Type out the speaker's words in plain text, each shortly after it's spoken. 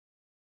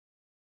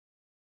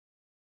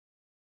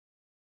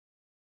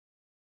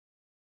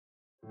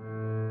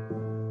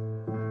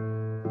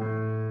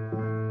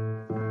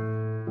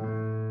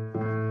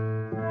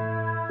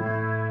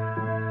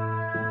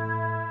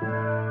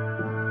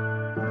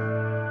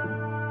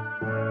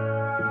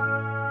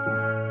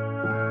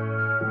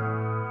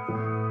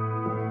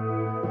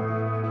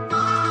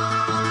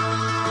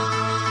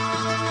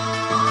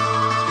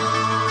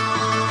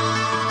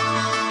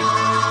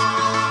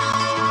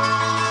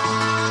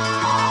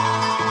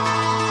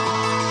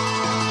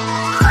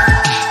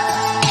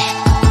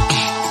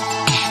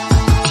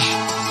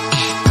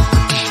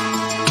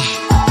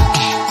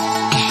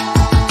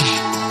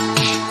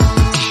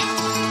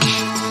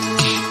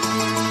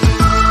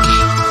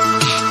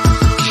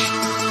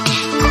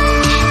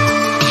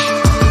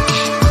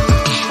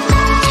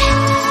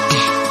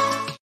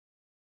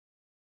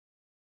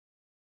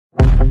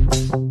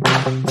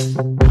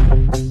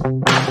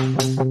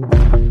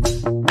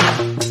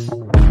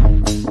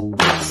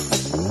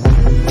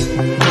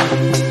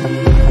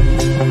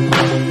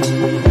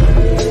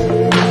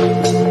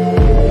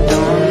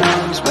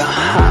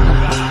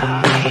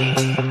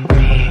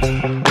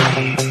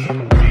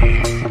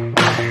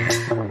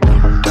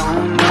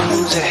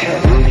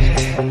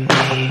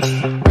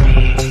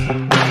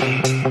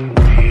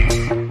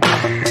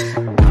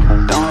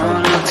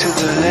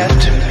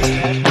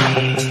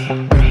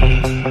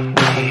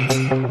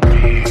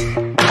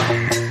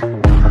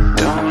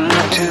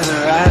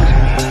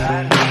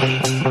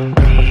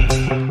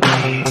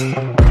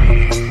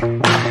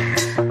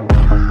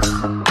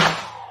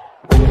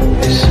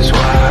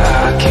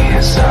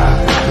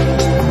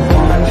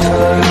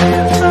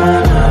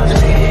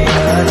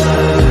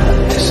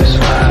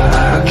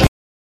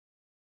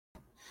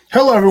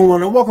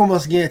and welcome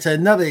once again to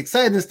another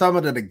exciting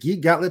installment of the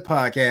Geek Gauntlet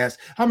podcast.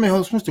 I'm your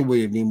host, Mr.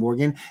 William D.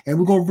 Morgan, and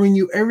we're going to bring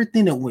you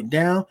everything that went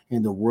down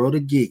in the world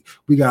of geek.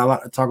 We got a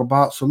lot to talk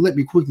about, so let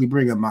me quickly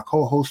bring up my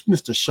co-host,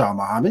 Mr. Shah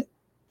Muhammad.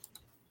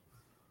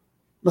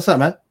 What's up,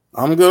 man?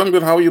 I'm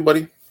good. How are you,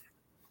 buddy?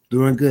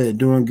 Doing good,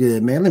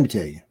 man. Let me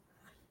tell you,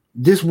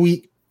 this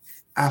week,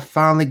 I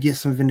finally get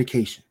some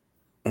vindication.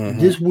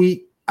 This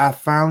week, I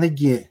finally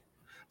get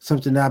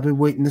something that I've been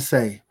waiting to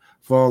say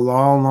for a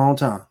long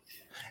time.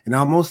 And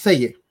I'm going to say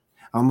it.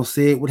 I'm going to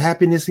say it with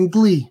happiness and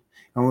glee.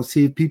 I'm going to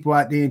see if people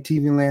out there in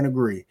TV land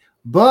agree.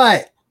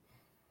 But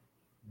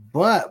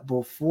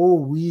before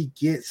we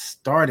get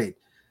started,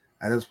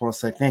 I just want to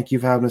say thank you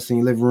for having us in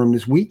your living room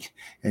this week.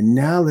 And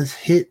now let's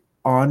hit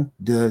on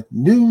the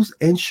news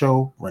and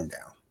show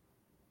rundown.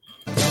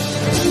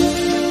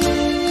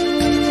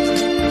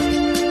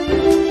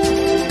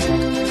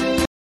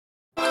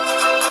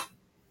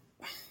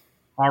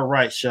 All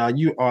right, Shaw,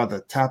 you are the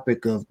captain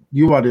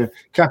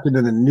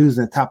of the news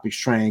and topics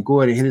train.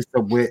 Go ahead and hit us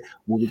up with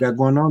what we got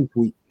going on this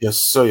week. Yes,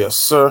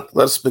 sir.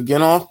 Let's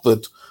begin off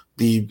with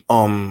the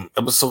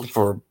episode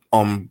for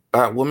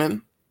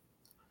Batwoman.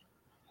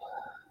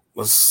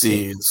 Let's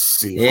see.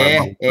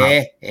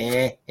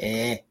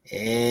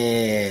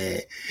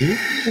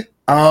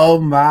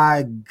 Oh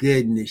my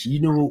goodness.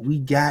 You know what we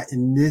got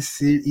in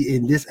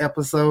this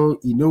episode?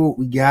 You know what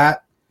we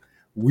got?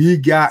 We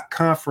got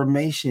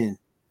confirmation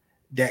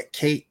that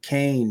Kate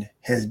Kane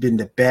has been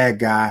the bad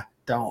guy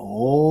the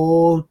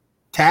whole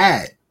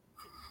time.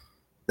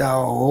 The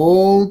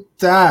whole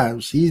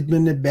time she's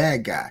been the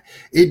bad guy.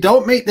 It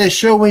don't make that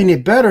show any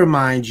better,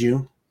 mind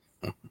you.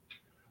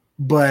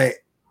 But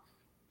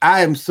I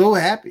am so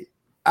happy.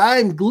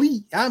 I'm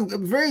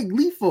very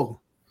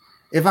gleeful,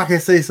 if I can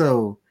say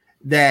so,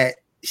 that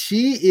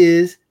she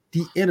is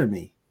the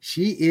enemy.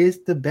 She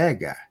is the bad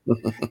guy.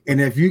 And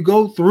if you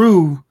go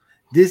through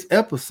this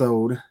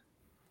episode,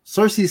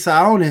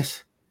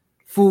 Se2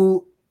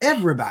 fooled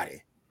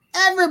everybody.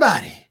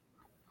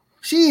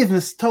 She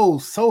even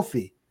told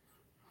Sophie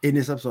in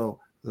this episode,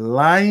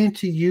 lying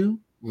to you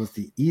was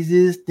the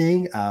easiest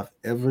thing I've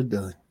ever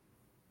done.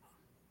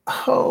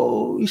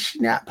 Oh,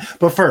 snap.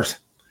 But first,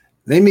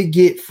 let me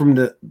get from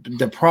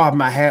the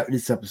problem I had with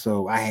this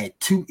episode. I had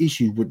two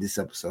issues with this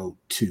episode,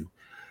 too.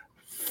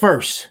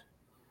 First,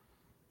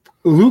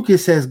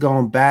 Lucas has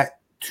gone back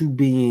to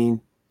being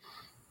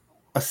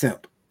a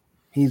simp.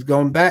 He's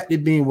gone back to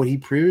being what he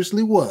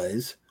previously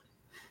was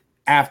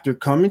after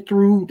coming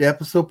through the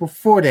episode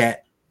before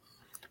that,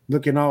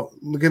 looking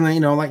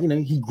like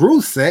he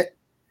grew set.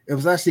 It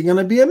was actually going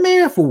to be a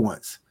man for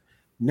once.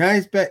 Now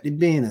he's back to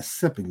being a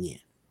simp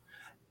again.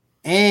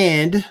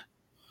 And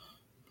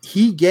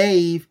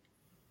he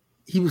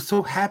was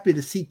so happy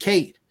to see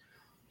Kate.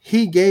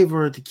 He gave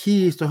her the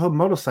keys to her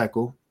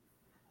motorcycle.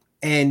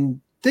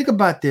 And think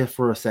about this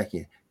for a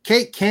second.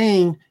 Kate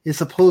Kane is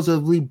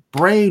supposedly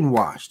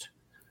brainwashed.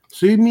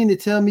 So you mean to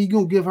tell me you're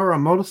going to give her a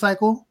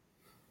motorcycle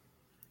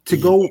to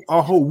go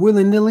a whole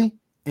willy-nilly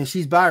and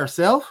she's by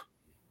herself?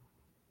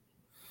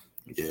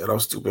 Yeah, that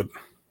was stupid.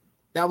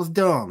 That was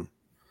dumb.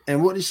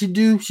 And what did she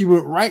do? She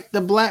went right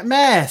to Black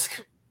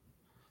Mask.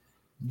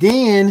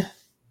 Then,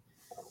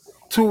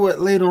 to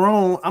it later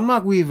on, I'm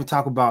not going to even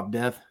talk about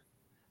Beth,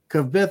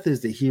 because Beth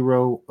is the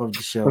hero of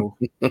the show.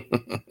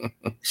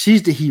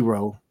 She's the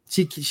hero.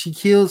 She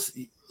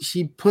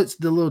puts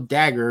the little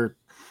dagger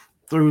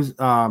through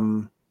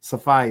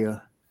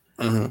Sophia.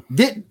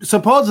 Did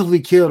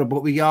supposedly kill her,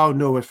 but we all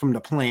know it's from the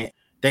plant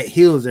that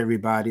heals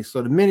everybody.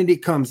 So the minute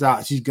it comes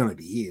out, she's gonna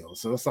be healed.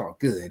 So it's all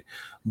good.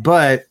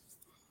 But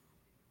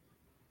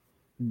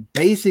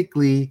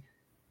basically,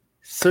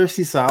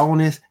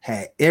 Se2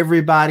 had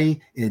everybody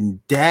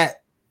in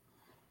that,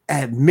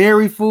 had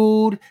Mary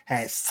fooled,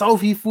 had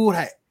Sophie fooled,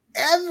 had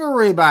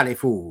everybody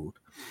fooled.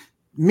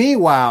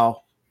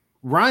 Meanwhile,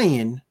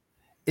 Ryan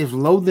is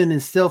loathing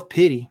in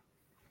self-pity,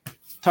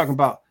 talking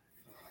about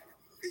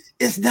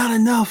it's not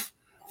enough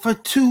for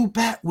two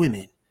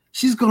Batwomen.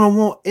 She's gonna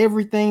want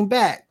everything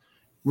back.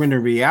 When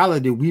in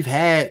reality, we've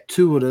had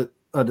two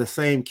of the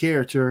same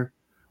character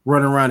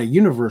run around the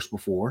universe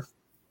before.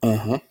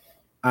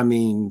 I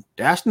mean,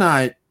 that's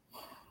not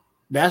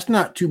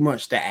too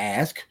much to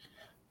ask.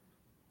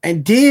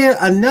 And then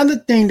another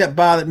thing that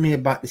bothered me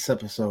about this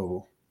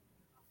episode,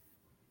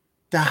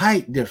 the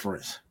height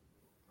difference.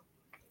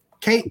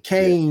 Kate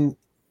Kane,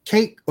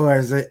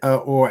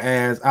 or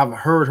as I've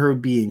heard her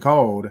being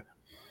called,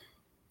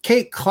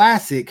 Kate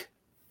Classic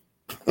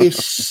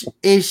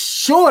is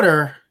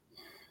shorter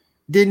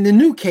than the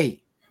new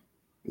Kate.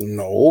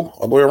 No,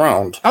 all the way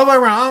around.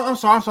 I'm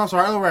sorry.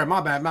 Other way around. My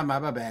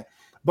bad.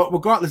 But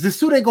regardless, the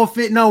suit ain't gonna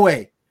fit no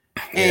way.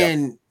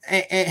 And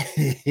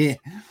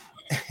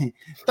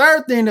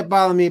third thing that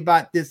bothered me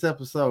about this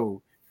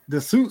episode,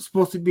 the suit's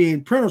supposed to be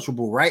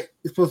impenetrable, right?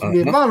 It's supposed to be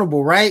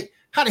invulnerable, right?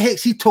 How the heck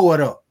she tore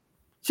it up?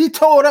 She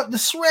tore it up to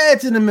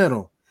shreds in the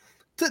middle,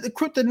 took the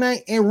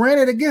kryptonite and ran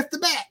it against the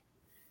back.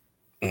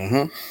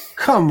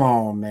 Come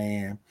on,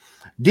 man.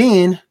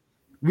 Then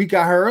we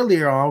got her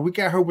earlier on. We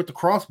got her with the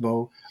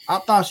crossbow. I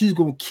thought she was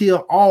gonna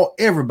kill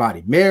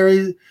everybody.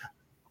 Mary,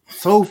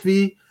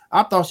 Sophie.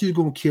 I thought she was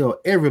gonna kill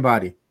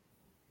everybody.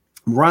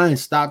 Ryan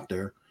stopped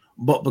her,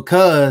 but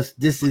because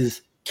this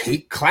is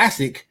Kate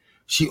Classic,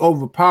 she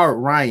overpowered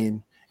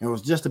Ryan and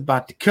was just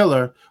about to kill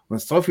her when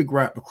Sophie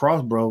grabbed the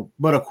crossbow.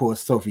 But of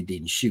course, Sophie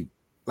didn't shoot.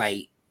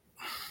 Like,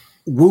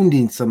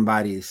 wounding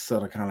somebody is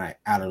sort of kind of like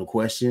out of the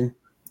question.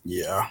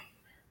 Yeah.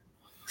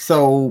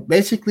 So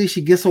basically,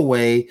 she gets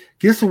away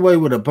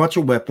with a bunch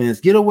of weapons,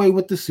 get away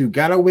with the suit,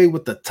 got away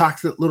with the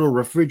toxic little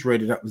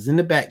refrigerator that was in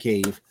the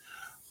Batcave.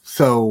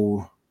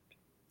 So,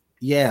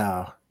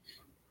 yeah.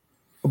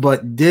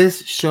 But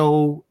this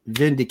show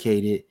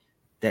vindicated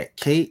that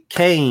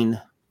Kane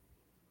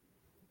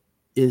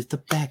is the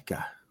bad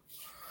guy.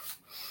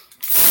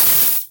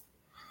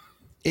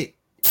 It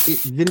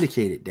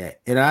vindicated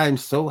that. And I am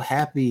so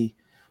happy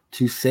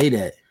to say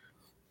that.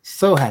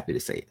 So happy to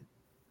say it.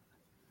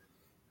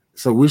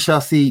 So we shall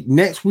see.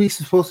 Next week's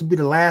supposed to be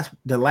the last,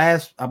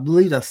 I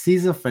believe, the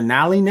season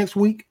finale next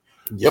week.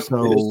 Yep.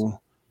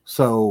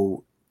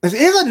 So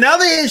here's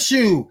another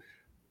issue.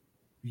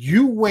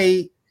 You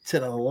wait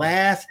to the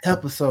last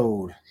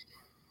episode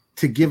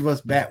to give us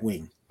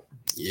Batwing.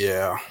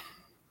 Yeah.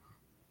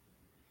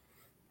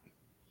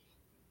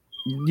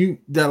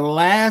 The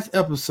last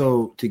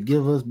episode to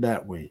give us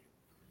Batwing.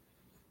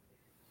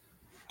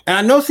 And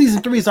I know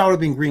season 3 has already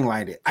been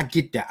greenlighted. I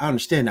get that. I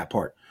understand that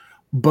part.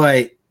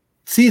 But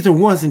season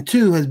 1 and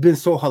 2 has been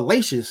so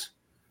hellacious.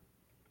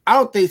 I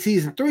don't think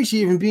season 3 should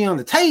even be on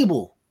the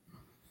table.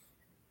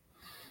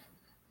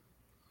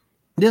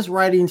 This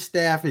writing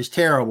staff is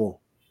terrible.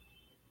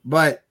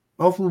 But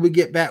hopefully we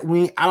get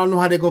Batwing. I don't know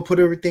how they're going to put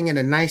everything in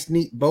a nice,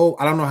 neat bow.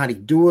 I don't know how they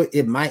do it.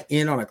 It might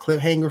end on a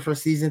cliffhanger for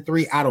season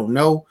 3. I don't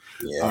know.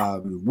 Yeah.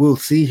 We'll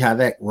see how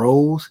that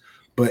rolls.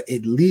 But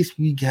at least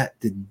we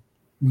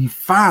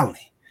finally,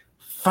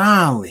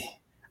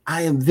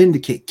 I am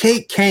vindicated.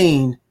 Kate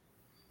Kane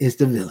is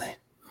the villain.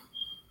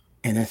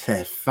 And it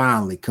has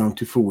finally come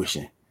to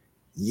fruition.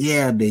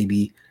 Yeah,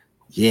 baby.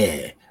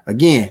 Yeah.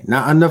 Again,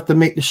 not enough to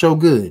make the show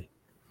good.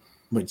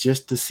 But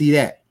just to see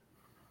that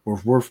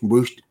was worth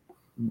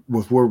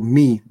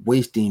me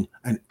wasting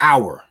an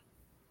hour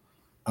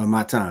of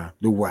my time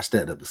to watch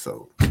that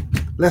episode.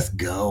 Let's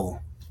go.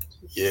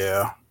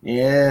 Yeah.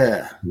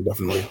 Yeah.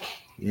 Definitely.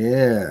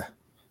 Yeah.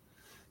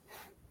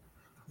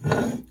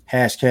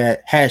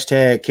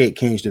 Hashtag Kate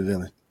Kane's the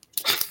villain.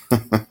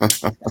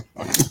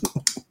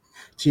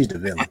 She's the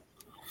villain.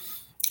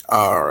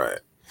 All right.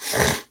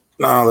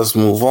 Now let's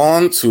move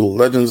on to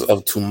Legends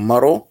of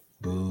Tomorrow.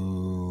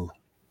 Boo.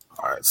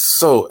 All right.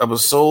 So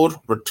episode,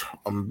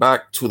 I'm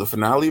back to the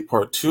finale,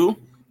 part 2.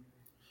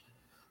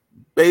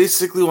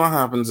 Basically what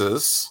happens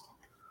is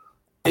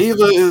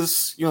Ava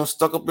is,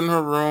 stuck up in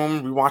her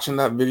room rewatching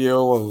that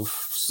video of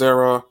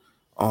Sarah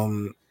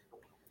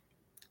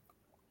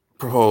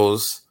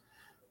propose.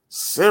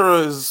 Sarah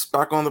is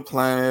back on the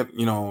planet.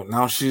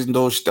 Now she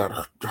knows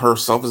that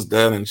herself is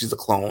dead and she's a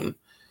clone.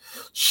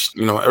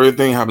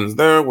 Everything happens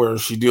there where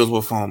she deals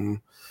with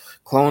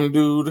clone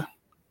dude.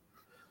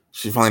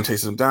 She finally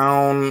takes him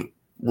down.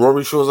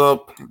 Rory shows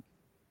up,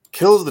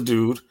 kills the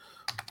dude,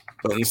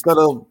 but instead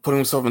of putting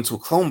himself into a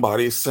clone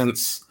body,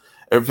 since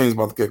everything's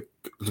about to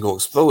go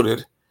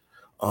exploded,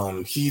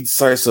 he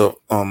decides to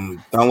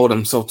download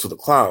himself to the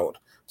cloud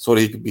so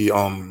that he could be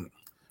cloned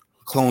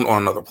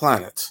on another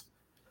planet.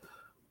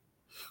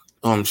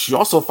 She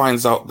also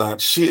finds out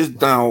that she is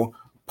now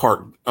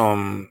part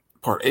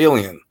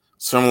alien,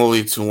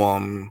 similarly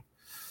to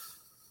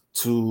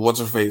what's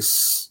her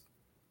face,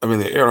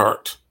 the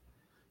Earhart.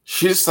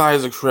 She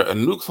decides to create a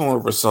new clone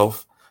of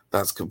herself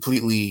that's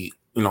completely,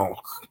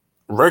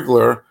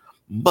 regular,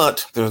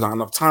 but there's not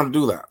enough time to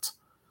do that.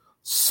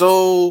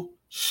 So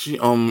she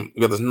got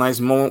this nice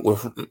moment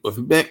with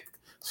Mick,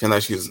 saying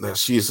that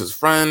she is his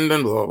friend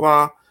and blah blah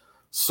blah.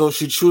 So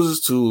she chooses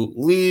to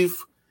leave,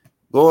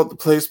 blow up the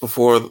place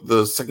before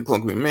the second clone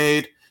can be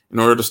made in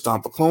order to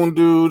stop the clone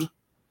dude.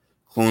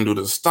 Clone dude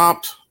is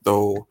stopped,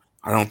 though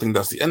I don't think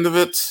that's the end of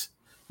it.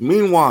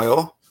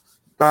 Meanwhile,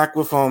 back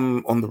with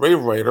on the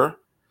Rave Rider,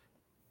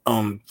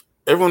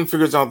 everyone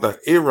figures out that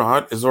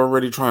A-Rod is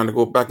already trying to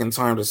go back in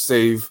time to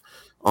save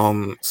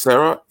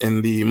Sarah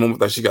in the moment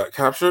that she got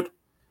captured.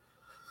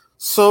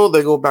 So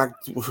they go back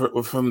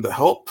with him to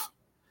help.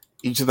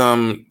 Each of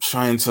them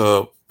trying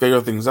to figure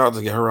things out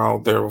to get her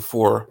out there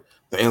before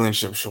the alien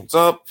ship shows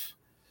up.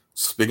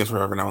 Speaking to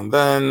her every now and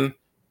then.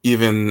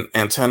 Even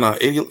Antenna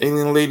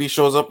alien lady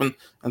shows up and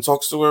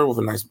talks to her with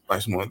a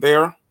nice moment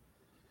there.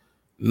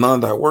 None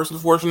of that works,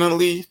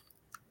 unfortunately.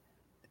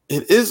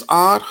 It is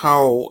odd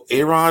how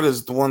A-Rod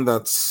is the one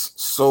that's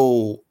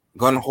so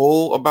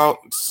gun-ho about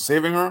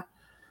saving her.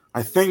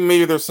 I think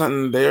maybe there's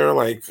something there,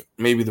 like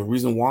maybe the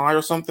reason why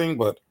or something,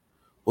 but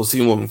we'll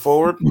see moving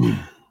forward.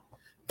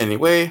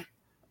 Anyway,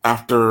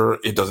 after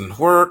it doesn't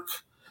work,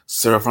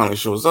 Sarah finally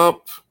shows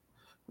up,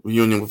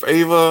 reunion with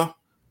Ava,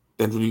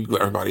 then reunion with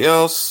everybody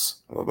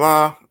else, blah, blah,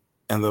 blah,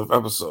 end of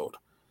episode.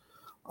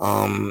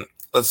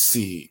 Let's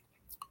see.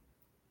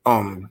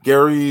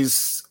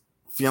 Gary's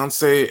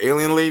fiance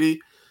alien lady,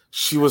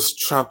 she was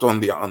trapped on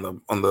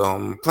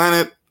the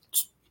planet.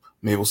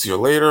 Maybe we'll see her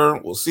later.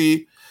 We'll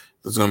see.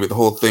 There's gonna be the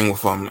whole thing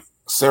with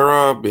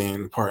Sarah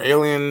being part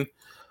alien.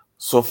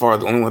 So far,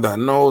 the only one that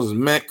knows is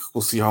Mick.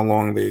 We'll see how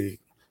long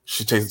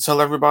she takes to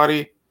tell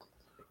everybody.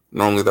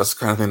 Normally, that's the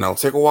kind of thing that'll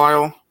take a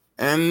while.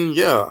 And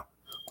yeah,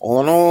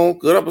 all in all,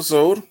 good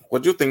episode.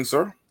 What do you think,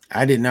 sir?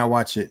 I did not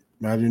watch it.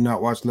 I did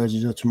not watch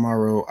Legends of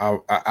Tomorrow.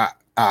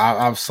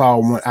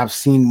 I've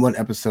seen one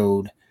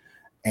episode,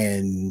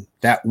 and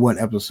that one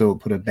episode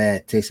put a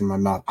bad taste in my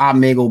mouth. I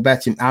may go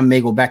back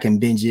and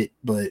binge it,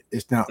 but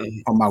it's not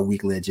on my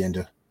weekly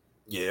agenda.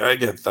 Yeah, I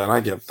get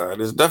that.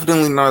 It's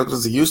definitely not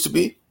as it used to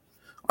be.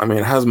 I mean,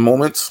 it has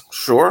moments,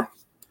 sure,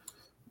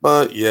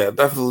 but yeah,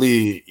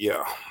 definitely,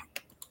 yeah.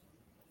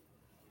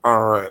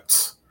 All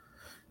right,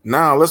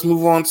 now let's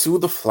move on to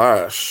The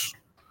Flash,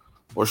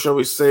 or shall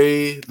we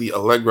say the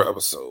Allegra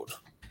episode.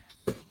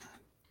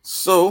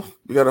 So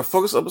we got a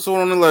focus episode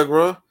on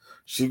Allegra.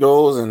 She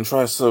goes and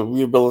tries to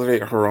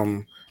rehabilitate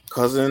her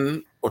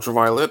cousin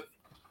Ultraviolet.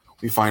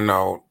 We find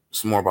out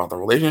some more about the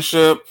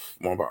relationship,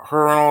 more about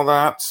her and all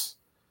that.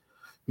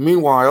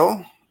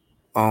 Meanwhile,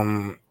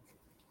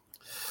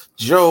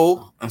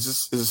 Joe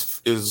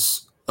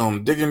is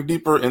digging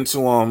deeper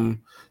into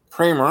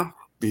Kramer,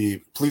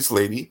 the police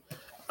lady,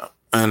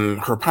 and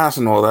her past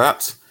and all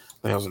that.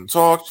 They haven't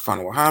talked, find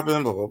out what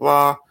happened, blah blah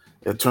blah.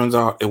 It turns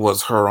out it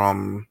was her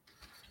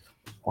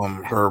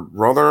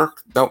brother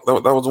that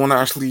was the one that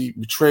actually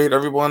betrayed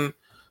everyone.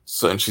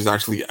 So, and she's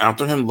actually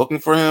after him, looking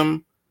for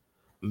him.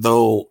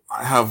 Though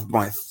I have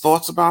my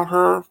thoughts about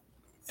her.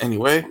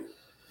 Anyway,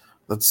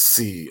 let's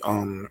see.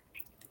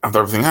 After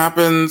everything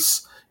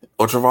happens,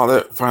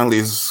 Ultraviolet finally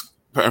is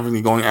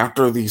everything going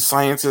after the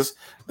scientist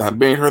that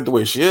made her the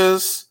way she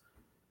is.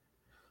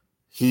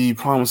 He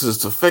promises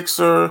to fix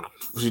her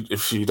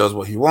if she does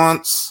what he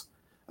wants.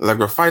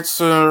 Allegra fights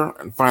her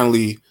and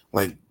finally,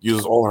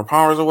 uses all her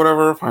powers or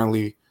whatever.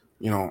 Finally,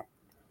 I don't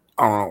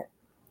know,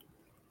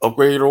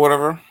 upgrade or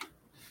whatever.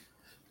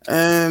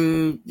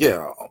 And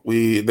yeah,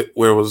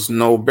 where was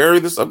no Barry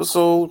this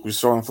episode. We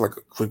saw him for a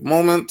quick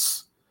moment.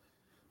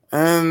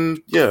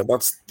 And yeah,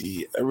 that's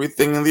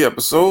everything in the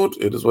episode.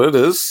 It is what it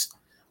is.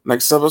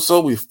 Next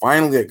episode, we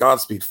finally get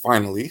Godspeed.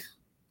 Finally.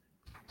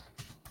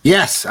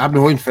 Yes, I've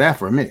been waiting for that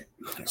for a minute.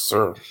 Yes,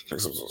 sir.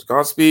 Next episode is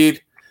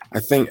Godspeed. I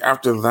think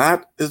after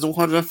that is the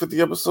 150th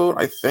episode.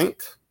 I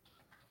think.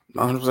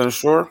 Not 100%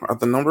 sure at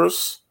the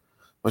numbers.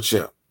 But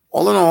yeah,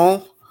 all in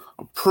all,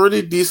 a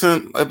pretty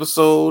decent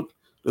episode.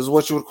 This is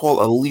what you would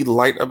call a lead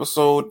light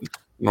episode.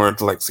 In order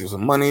to save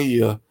some money,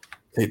 you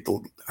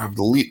have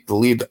the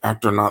lead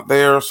actor not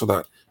there so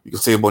that you can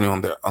save money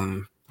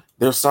on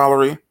their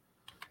salary.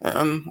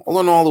 And all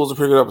in all, it was a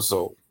pretty good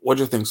episode. What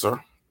do you think,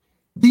 sir?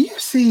 Do you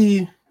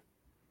see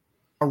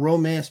a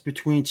romance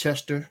between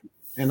Chester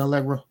and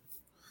Allegra?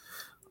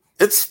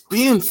 It's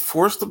being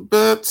forced a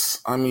bit.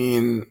 I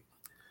mean,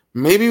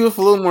 maybe with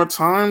a little more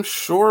time,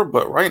 sure,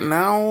 but right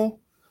now,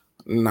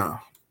 nah.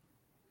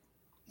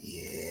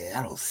 Yeah,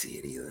 I don't see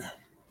it either.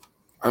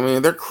 I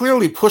mean, they're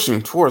clearly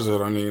pushing towards it.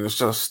 I mean, it's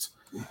just,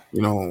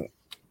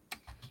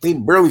 they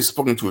barely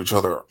spoken to each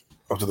other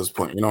up to this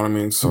point. You know what I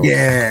mean? So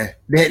yeah,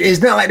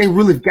 it's not like they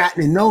really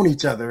gotten to know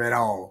each other at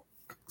all.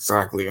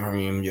 Exactly. I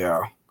mean,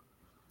 yeah.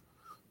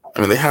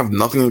 I mean, they have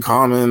nothing in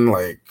common.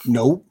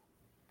 Nope.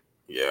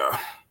 Yeah.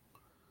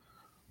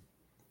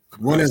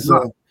 One is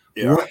I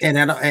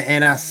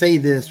say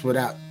this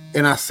without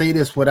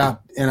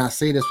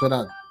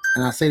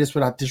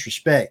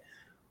disrespect.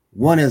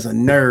 One is a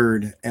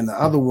nerd, and the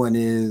other one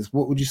is,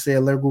 what would you say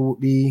Allegra would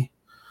be?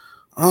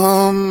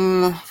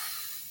 I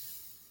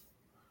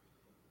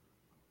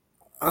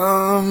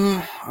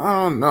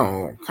don't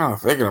know. I'm kind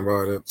of thinking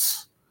about it.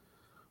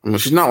 I mean,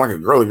 she's not like a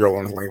girly girl or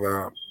anything like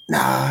that.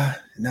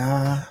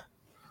 Nah.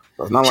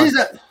 But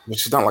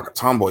she's not like a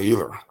tomboy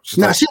either.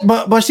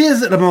 But she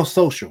isn't the most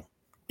social.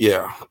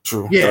 Yeah,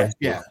 true. Yeah.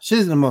 She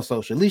isn't the most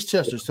social. At least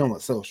Chester's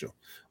somewhat social.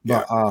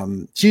 But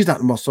she's not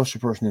the most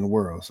social person in the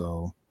world,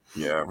 so.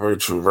 Yeah, very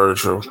true, very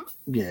true.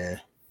 Yeah.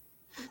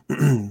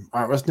 All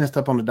right, what's next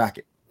up on the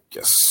docket?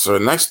 Yes, so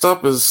next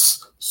up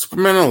is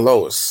Superman and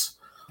Lois.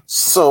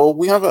 So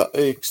we have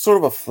a sort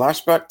of a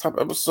flashback type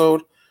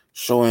episode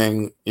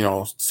showing,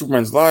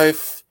 Superman's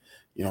life,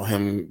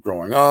 him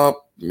growing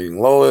up, meeting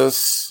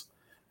Lois,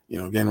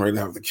 getting ready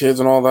to have the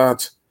kids and all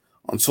that,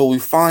 until we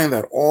find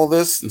that all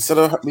this, instead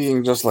of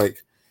being just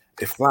like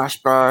a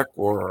flashback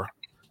or,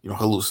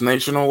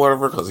 hallucination or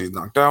whatever, because he's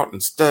knocked out,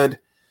 instead,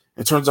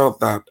 it turns out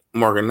that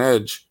Morgan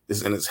Edge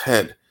is in his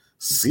head,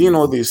 seeing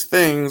all these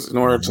things in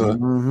order to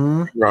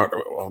figure out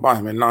about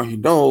him. And now he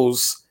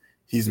knows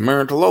he's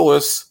married to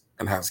Lois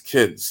and has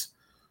kids.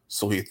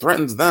 So he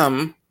threatens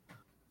them.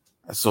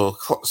 So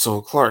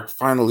Clark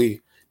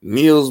finally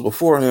kneels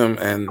before him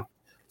and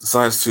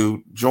decides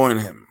to join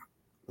him.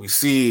 We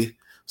see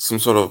some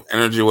sort of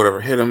energy or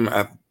whatever hit him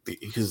at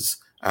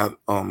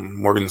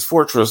Morgan's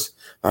fortress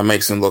that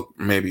makes him look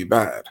maybe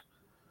bad.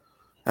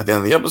 At the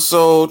end of the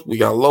episode, we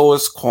got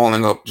Lois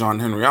calling up John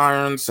Henry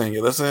Irons saying,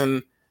 hey,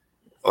 listen,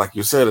 like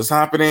you said, is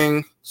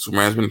happening.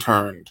 Superman's been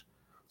turned.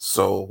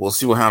 So we'll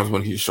see what happens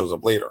when he shows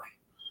up later.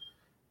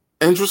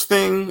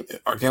 Interesting.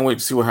 I can't wait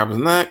to see what happens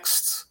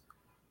next.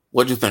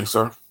 What do you think,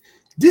 sir?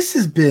 This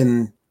has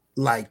been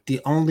like the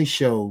only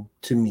show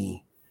to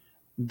me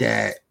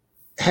that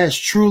has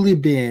truly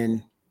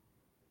been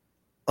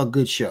a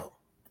good show.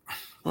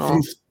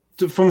 Well,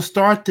 From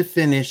start to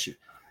finish,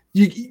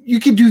 you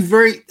can do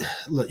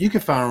look. You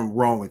can find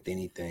wrong with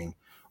anything.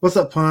 What's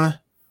up, Pun?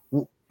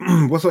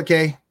 What's up,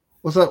 Kay?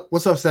 What's up?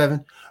 What's up,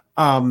 Seven?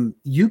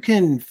 You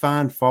can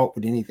find fault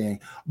with anything,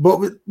 but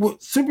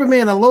with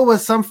Superman and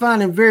Lois, I'm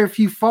finding very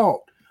few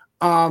fault.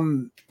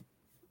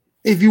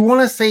 If you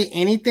want to say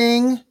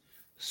anything,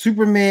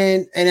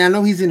 Superman, and I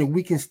know he's in a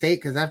weakened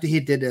state because after he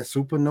did that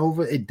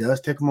supernova, it does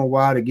take him a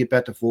while to get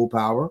back to full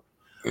power.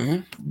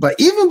 mm-hmm. But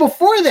even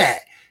before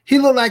that, he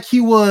looked like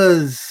he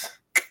was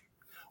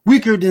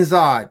weaker than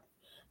Zod.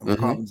 I'm gonna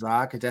call him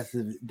Zod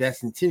because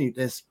that's intended.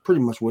 That's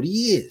pretty much what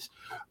he is.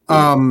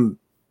 And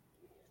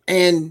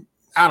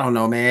I don't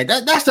know, man.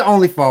 That's the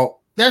only fault.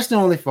 That's the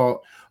only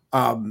fault.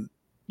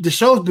 The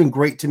show's been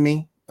great to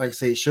me. Like I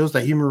say, it shows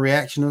the human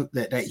reaction,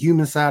 that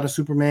human side of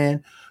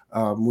Superman.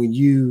 When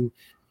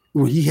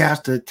he has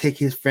to take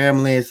his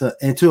family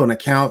into an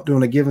account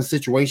during a given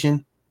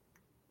situation.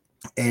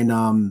 And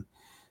I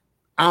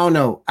don't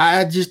know.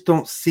 I just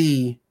don't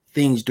see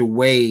things the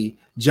way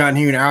John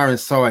Henry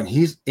Irons saw in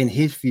his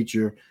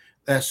future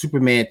that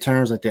Superman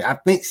turns like that. I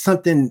think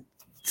something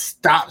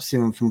stops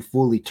him from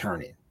fully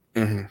turning.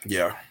 Mm-hmm.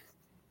 Yeah,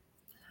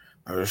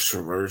 that is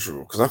true. Very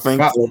true. Because I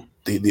think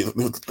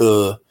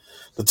the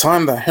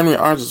time that Henry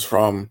Irons is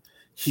from,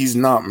 he's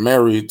not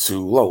married to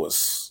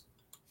Lois.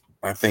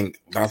 I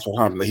think that's what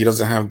happened. He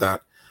doesn't have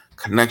that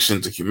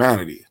connection to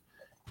humanity.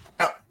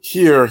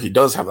 Here, he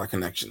does have that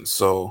connection,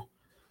 so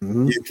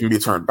he can be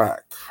turned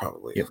back,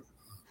 probably. Yep.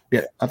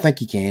 Yeah, I think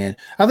he can.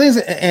 I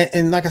think,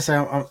 and like I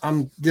said,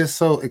 I'm just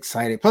so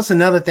excited. Plus,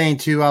 another thing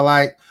too, I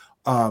like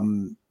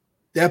the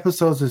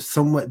episodes have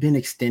somewhat been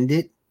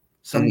extended,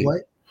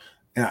 somewhat,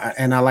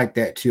 and I like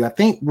that too. I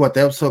think the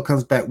episode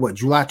comes back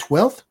July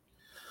 12th.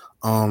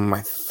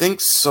 I think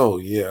so.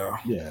 Yeah,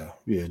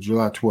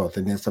 July 12th,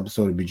 and this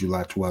episode will be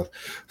July 12th.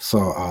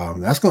 So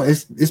that's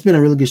it's been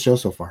a really good show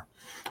so far.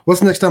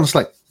 What's next on the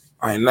slate?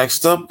 All right,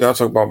 next up, gotta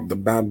talk about the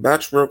Bad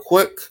Batch real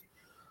quick.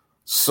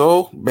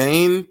 So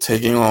Bane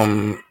taking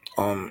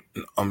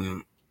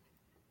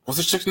what's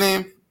this chick's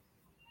name?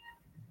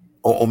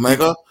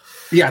 Omega.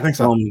 Yeah, I think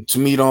so. To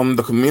meet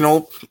the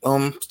Camino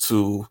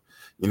to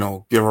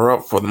give her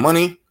up for the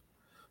money.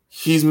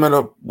 He's met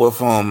up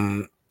with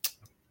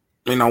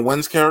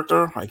Wen's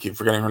character. I keep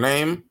forgetting her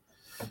name.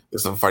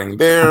 There's some fighting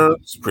there.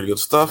 It's pretty good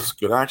stuff. It's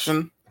good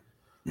action.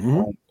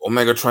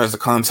 Omega tries to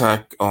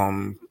contact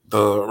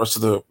the rest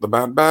of the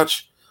Bad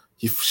Batch.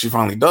 She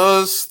finally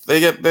does. They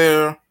get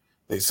there.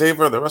 They save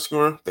her. They rescue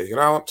her. They get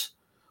out.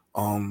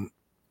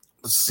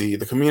 Let's see.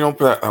 The Camino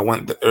that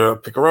went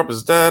pick her up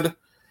is dead,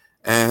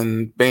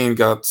 and Bane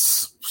got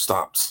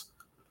stopped.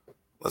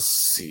 Let's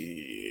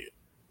see.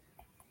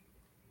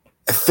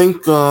 I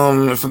think,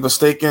 if I'm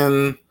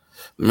mistaken,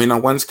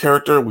 Wen's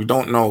character, we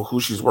don't know who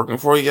she's working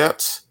for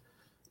yet,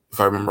 if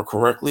I remember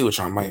correctly, which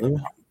I might.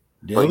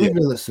 They'll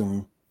reveal it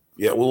soon.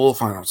 Yeah, we'll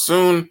find out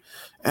soon.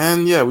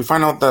 And yeah, we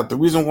find out that the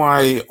reason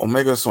why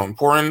Omega is so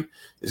important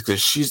is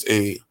because she's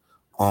a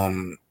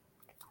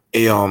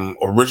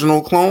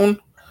original clone,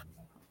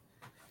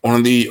 one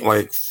of the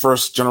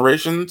first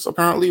generations,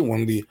 apparently,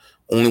 one of the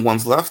only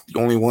ones left.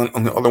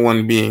 The other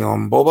one being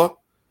Boba.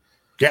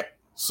 Yep.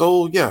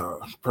 So yeah,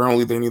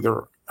 apparently they need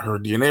her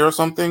DNA or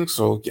something.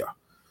 So yeah.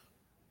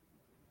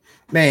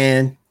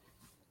 Man,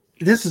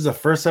 this is the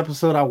first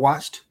episode I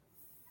watched,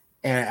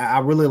 and I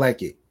really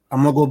like it.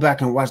 I'm gonna go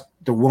back and watch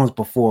the ones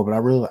before, but I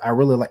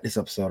really like this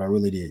episode. I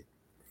really did.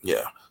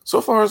 Yeah. So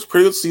far, it's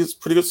pretty good. It's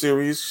pretty good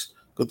series.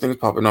 Good things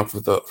popping up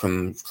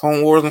from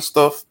Clone Wars and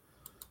stuff.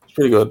 It's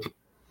pretty good.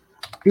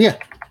 Yeah.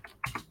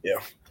 Yeah.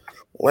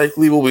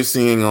 Likely we'll be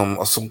seeing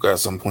Ahsoka at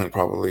some point,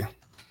 probably.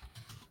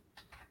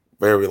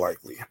 Very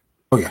likely.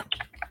 Oh yeah.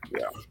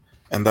 Yeah.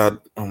 And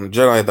that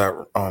Jedi,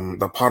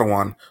 the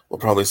Padawan, we'll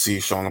probably see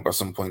showing up at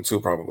some point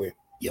too, probably.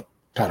 Yep.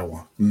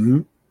 Padawan.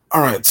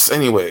 All right. So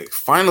anyway,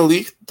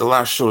 finally, the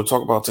last show to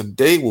talk about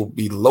today will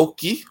be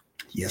Loki.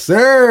 Yes,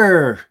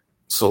 sir.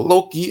 So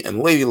Loki and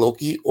Lady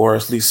Loki, or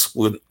at least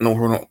would know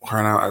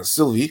her now as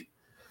Sylvie,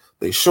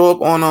 they show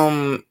up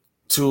on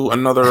to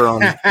another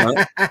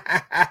planet.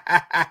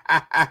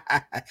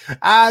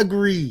 I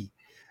agree.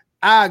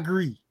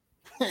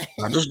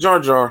 Not just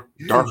Jar Jar,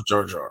 Darth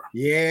Jar Jar.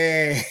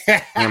 Yeah.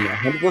 I'm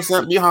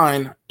 100%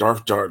 behind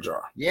Darth Jar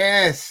Jar.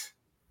 Yes.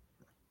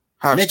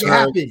 Make it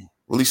happen.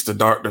 Release the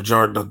Darth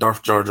Jar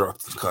Jar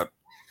cut.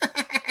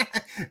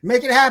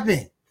 Make it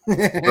happen.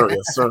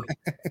 Yes, sir.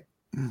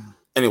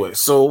 Anyway,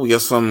 so we get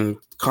some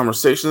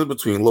conversations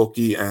between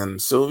Loki and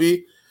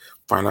Sylvie.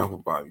 Find out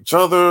about each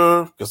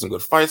other. Get some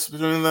good fights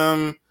between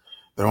them.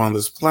 They're on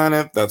this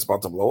planet that's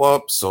about to blow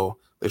up, so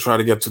they try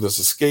to get to this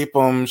escape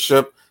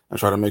ship and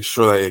try to make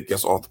sure that it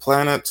gets off the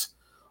planet.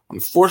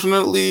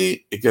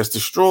 Unfortunately, it gets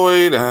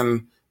destroyed,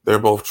 and They're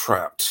both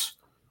trapped.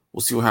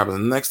 We'll see what happens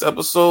in the next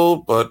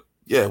episode, but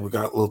yeah, we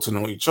got a little to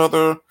know each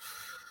other.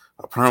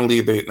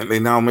 Apparently, they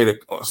now made it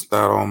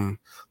that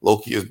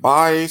Loki is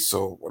bi,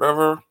 so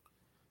whatever.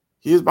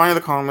 He is buying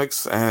the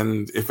comics,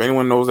 and if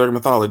anyone knows their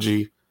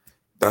mythology,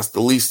 that's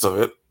the least of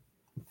it.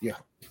 Yeah.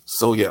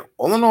 So yeah,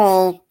 all in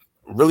all,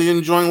 really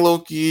enjoying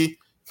Loki.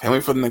 Can't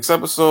wait for the next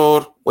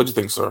episode. What'd you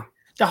think, sir?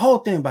 The whole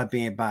thing about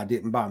being bi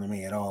didn't bother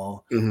me at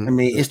all. Mm-hmm. I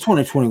mean, it's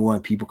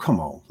 2021, people.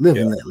 Come on, live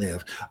and let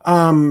live.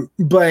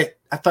 But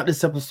I thought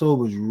this episode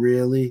was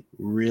really,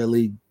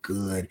 really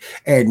good,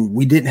 and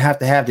we didn't have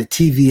to have the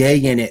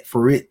TVA in it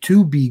for it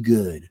to be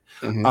good.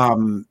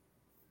 Mm-hmm.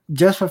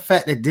 Just for the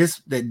fact that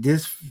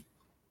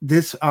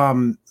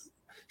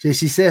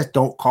she says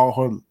don't call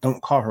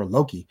her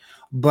Loki,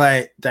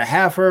 but to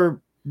have her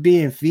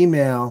being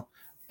female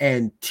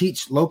and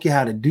teach Loki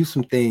how to do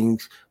some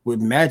things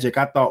with magic,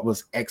 I thought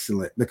was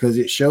excellent, because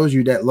it shows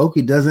you that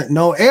Loki doesn't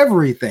know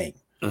everything.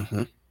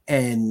 Mm-hmm.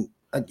 And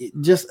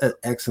just an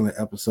excellent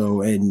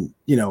episode. And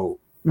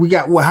we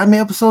got how many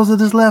episodes of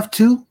this left?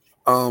 2?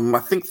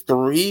 I think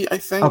 3. I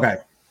think.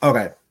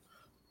 Okay.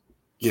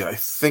 Yeah, I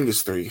think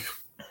it's 3.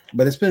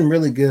 But it's been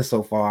really good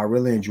so far. I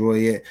really enjoy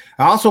it.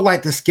 I also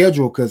like the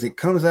schedule because it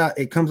comes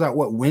out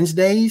what,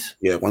 Wednesdays?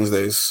 Yeah,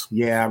 Wednesdays.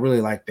 Yeah, I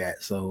really like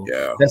that. So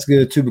yeah, that's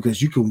good too,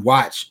 because you can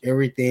watch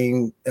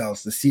everything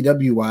else, the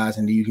CW wise,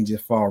 and then you can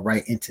just fall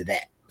right into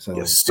that. So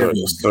yes, sir.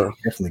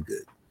 Definitely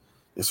good.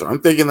 Yes, sir.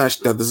 I'm thinking that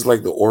this is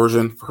like the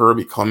origin for her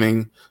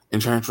becoming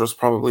Enchantress,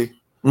 probably.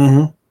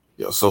 Mm-hmm.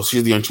 Yeah, so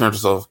she's the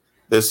Enchantress of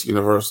this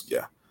universe.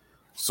 Yeah.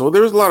 So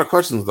there's a lot of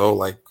questions though.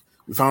 Like,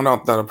 we found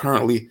out that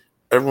apparently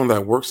everyone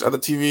that works at the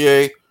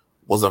TVA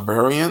was a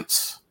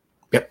variant.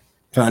 Yep,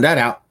 found that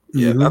out.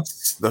 Yeah,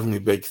 that's definitely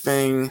a big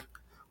thing.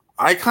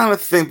 I kind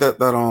of think that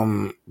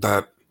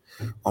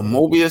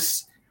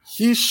Mobius,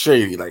 he's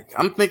shady. Like,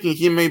 I'm thinking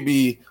he may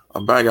be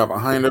a bad guy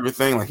behind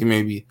everything. Like, he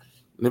may be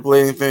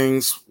manipulating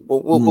things.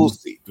 We'll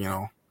see.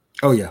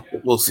 Oh yeah,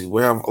 we'll see.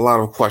 We have a lot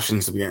of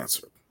questions to be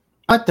answered.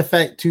 I like the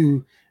fact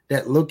too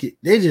that Loki,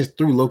 they just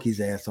threw Loki's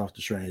ass off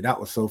the train.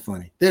 That was so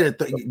funny.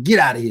 Get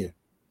out of here.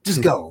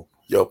 Just go.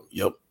 Yep.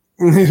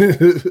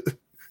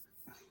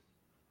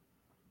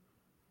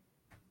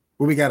 What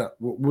we got up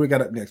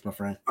next, my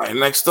friend? All right,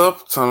 next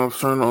up, time to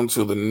turn on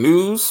to the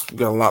news. We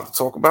got a lot to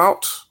talk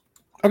about.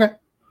 Okay.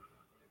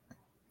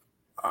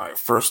 All right,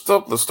 first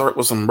up, let's start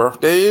with some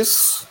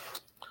birthdays.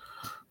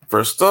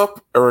 First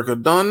up, Erica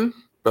Dunn,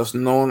 best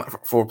known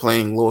for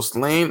playing Lois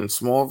Lane in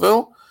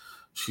Smallville.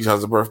 She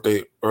has a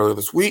birthday earlier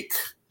this week.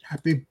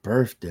 Happy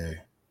birthday.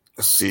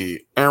 Let's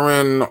see,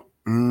 Erin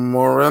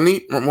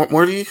Morty.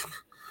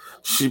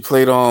 She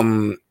played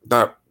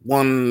that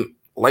one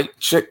light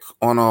chick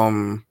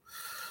on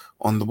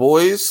The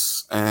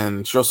Boys,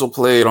 and she also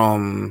played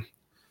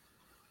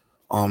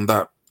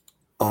that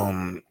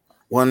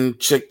one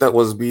chick that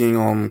was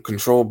being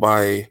controlled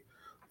by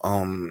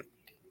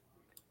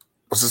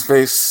what's his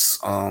face,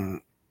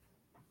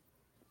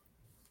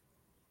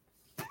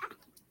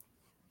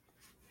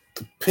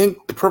 the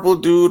purple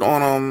dude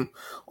on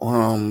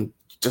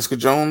Jessica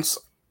Jones.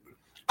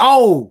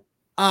 Oh,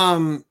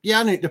 yeah,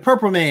 I knew the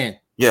Purple Man.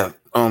 Yeah,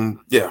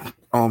 Killmonger.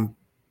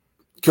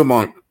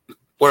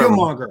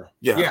 Killmonger.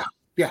 Yeah.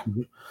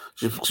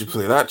 She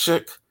played that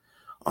chick.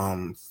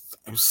 I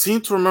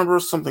seem to remember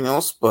something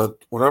else,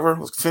 but whatever.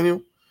 Let's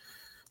continue.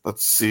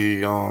 Let's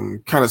see.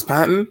 Candice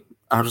Patton,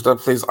 actress that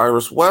plays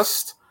Iris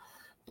West.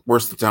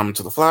 Worse than Down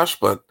to the Flash,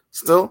 but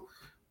still,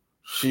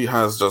 she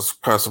has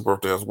just passed her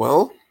birthday as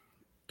well.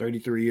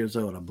 33 years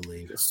old, I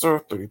believe. Yes, sir.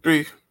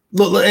 33.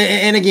 Look,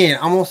 and again,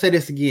 I'm gonna say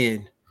this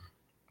again.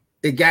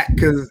 It got,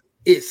 because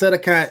it sort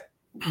of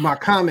my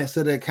comments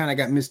sort of kind of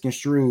got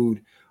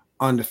misconstrued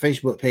on the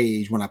Facebook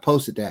page when I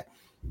posted that.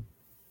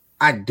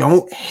 I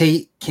don't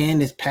hate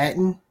Candice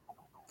Patton.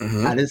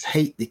 Mm-hmm. I just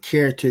hate the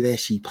character that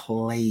she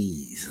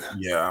plays.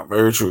 Yeah,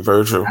 very true,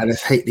 very true. I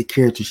just hate the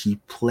character she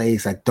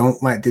plays. I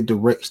don't like the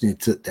direction it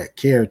took that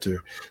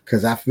character,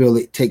 because I feel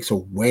it takes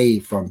away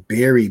from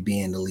Barry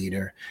being the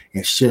leader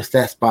and shifts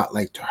that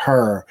spotlight to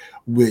her,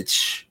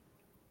 which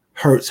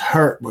hurts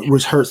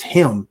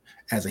him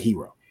as a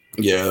hero.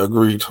 Yeah,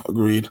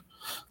 agreed.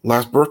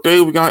 Last birthday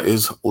we got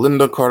is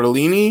Linda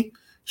Cardellini.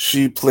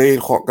 She played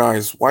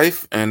Hawkeye's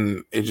wife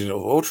in Agent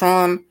of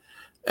Ultron,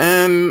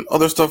 and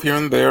other stuff here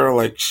and there.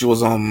 Like, she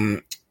was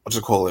Velma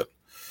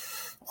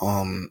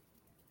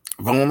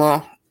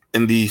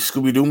in the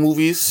Scooby-Doo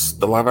movies,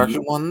 the live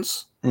action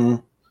ones,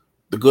 the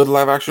good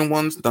live action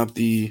ones, not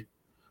the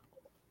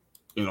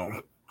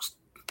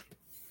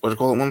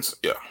ones.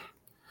 Yeah.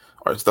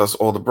 All right, so that's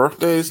all the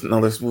birthdays. Now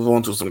let's move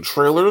on to some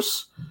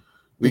trailers.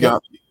 We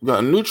got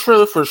a new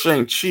trailer for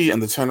Shang-Chi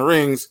and the Ten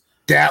Rings.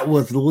 That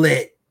was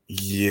lit.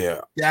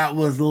 Yeah. That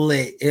was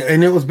lit.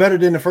 And it was better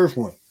than the first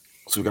one.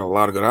 So we got a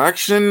lot of good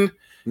action.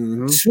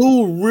 Mm-hmm.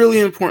 2 really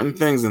important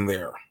things in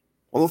there.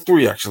 Well,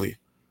 3 actually.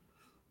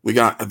 We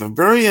got, at the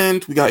very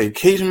end, we got a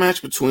cage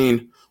match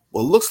between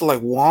what looks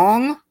like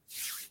Wong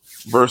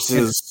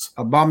versus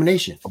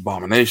Abomination.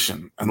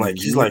 And like,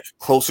 he's like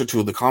closer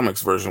to the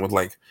comics version with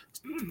like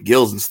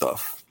gills and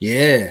stuff.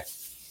 Yeah.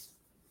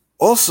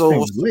 Also,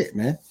 was lit,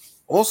 man.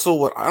 Also,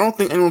 what I don't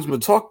think anyone's been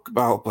talking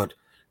about, but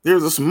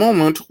there's this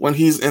moment when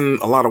he's in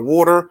a lot of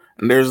water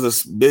and there's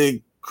this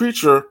big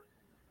creature,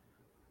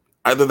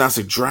 either that's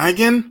a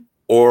dragon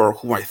or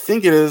who I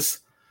think it is,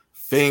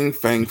 Fang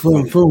Foom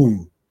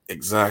Foom.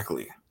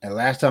 Exactly. And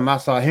last time I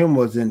saw him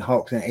was in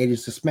Hulk and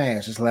Agents of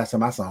Smash. That's the last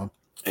time I saw him.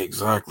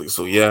 Exactly.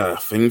 So yeah,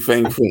 Fang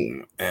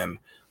Foom. And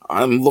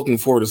I'm looking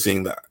forward to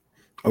seeing that.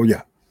 Oh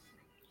yeah.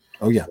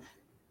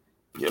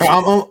 Yes,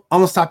 I'm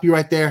gonna stop you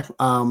right there.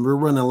 We're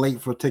running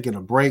late for taking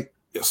a break.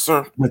 Yes,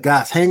 sir. But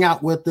guys, hang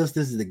out with us.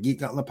 This is the Geek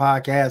Gauntlet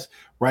podcast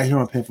right here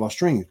on Pinfall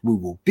Streams. We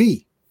will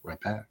be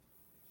right back.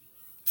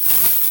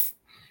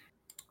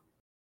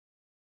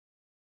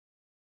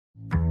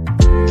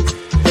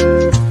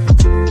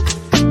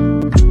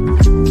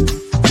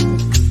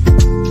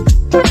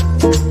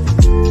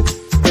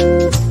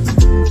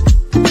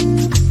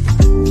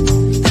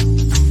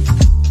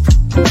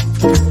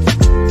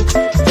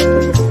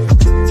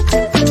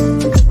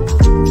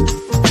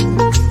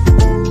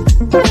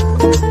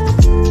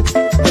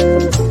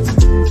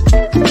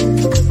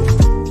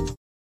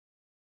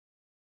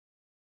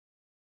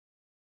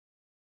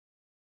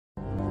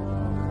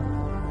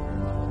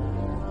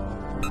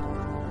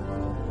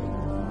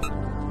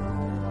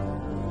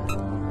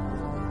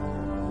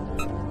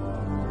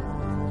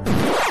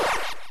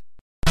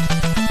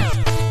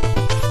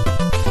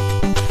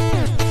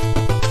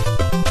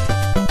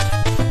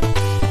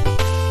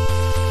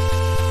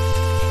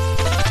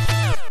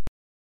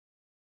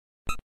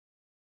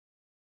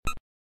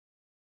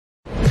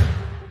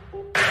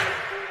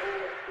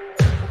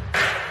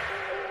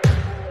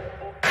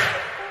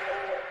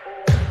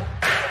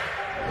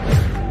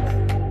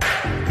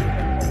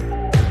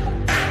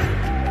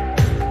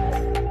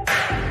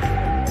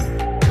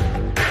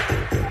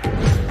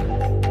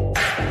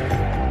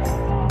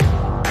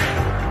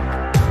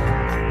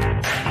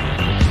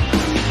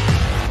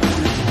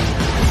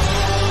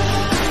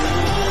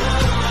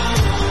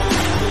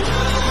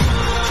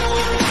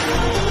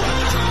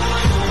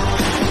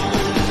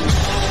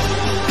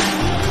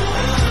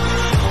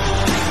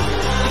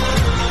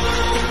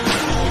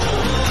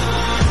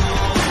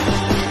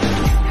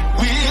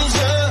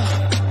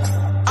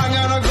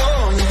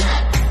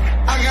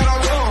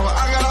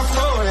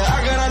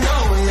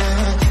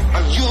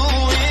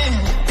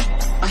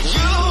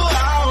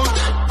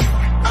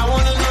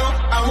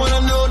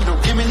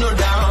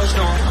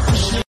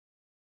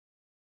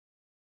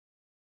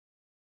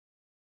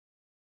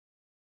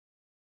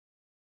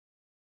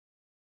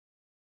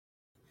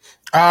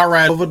 All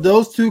right, over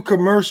those two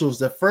commercials,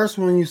 the first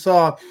one you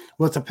saw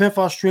was the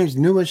Pinfall Stream's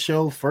newest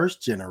show,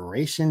 First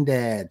Generation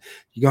Dad.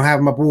 You're going to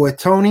have my boy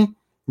Tony.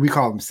 We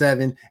call him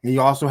Seven. And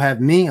you also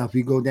have me. If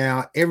we go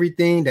down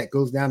everything that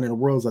goes down in the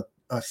world of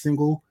a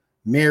single,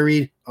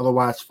 married,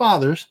 otherwise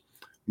fathers,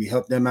 we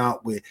help them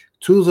out with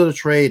tools of the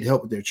trade to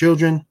help with their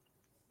children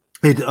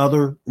and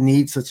other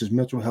needs such as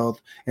mental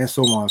health and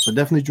so on. So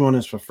definitely join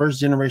us for First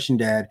Generation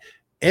Dad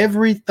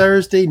every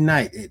Thursday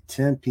night at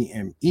 10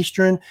 p.m.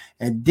 Eastern.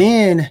 And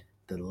then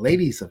the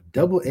ladies of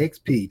Double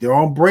XP, they're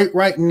on break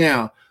right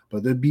now,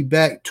 but they'll be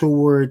back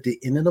toward the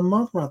end of the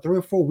month, around 3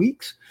 or 4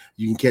 weeks.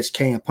 You can catch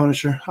K and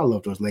Punisher. I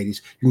love those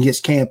ladies. You can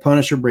catch K and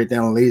Punisher, break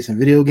down the latest in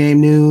video game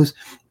news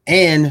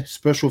and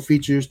special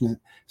features,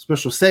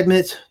 special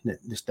segments,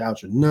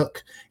 Nostalgia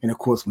Nook, and of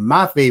course,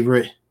 my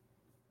favorite,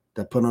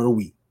 the Put on the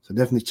Week. So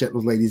definitely check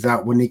those ladies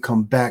out when they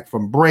come back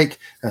from break.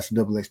 That's the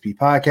Double XP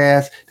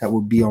podcast. That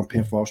will be on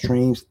Pinfall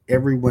Streams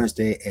every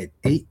Wednesday at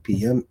 8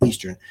 p.m.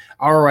 Eastern.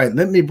 All right,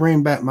 let me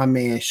bring back my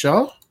man,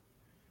 Shaw.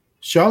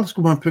 Shaw, let's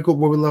go and pick up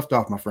where we left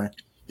off, my friend.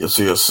 Yes,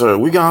 sir.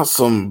 We got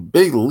some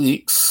big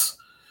leaks.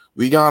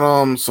 We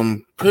got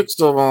some pics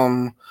of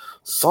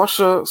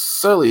Sasha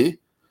Selly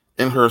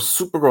in her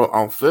Supergirl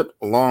outfit,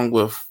 along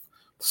with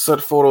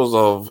set photos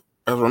of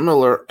Ezra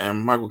Miller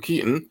and Michael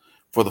Keaton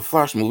for the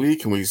Flash movie.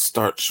 Can we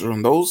start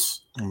showing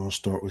those? I'm gonna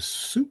start with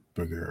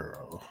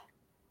Supergirl.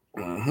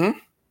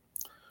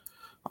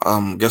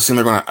 I'm guessing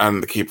they're gonna add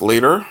in the cape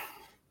later.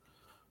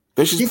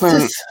 Then she's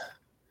playing.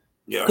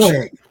 Go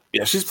ahead.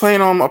 Yeah, she's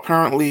playing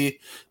apparently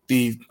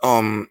the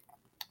let's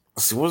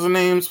see, what's the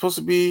name supposed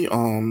to be?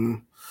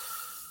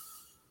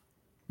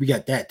 We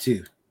got that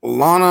too.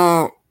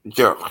 Lana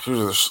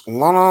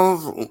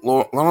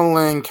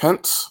Lane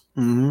Kent,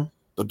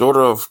 the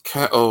daughter of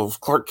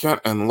Clark Kent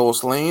and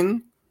Lois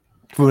Lane.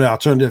 For the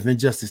alternative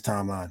Injustice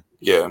timeline.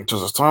 Yeah,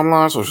 Injustice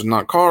timeline, so she's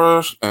not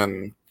Kara,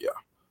 and yeah.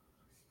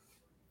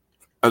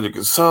 As you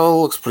can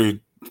tell, looks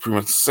pretty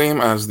much the same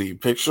as the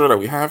picture that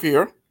we have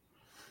here.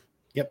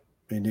 Yep.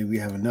 And then we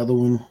have another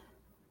one.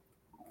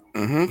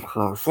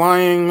 Her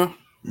flying.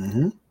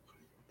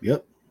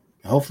 Yep.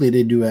 Hopefully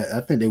they do that. I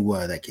think they will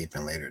have that cape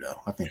in later,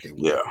 though. I think they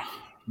will. Yeah.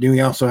 Then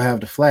we also have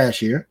the Flash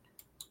here.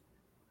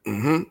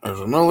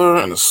 Ezra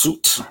Miller in a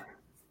suit.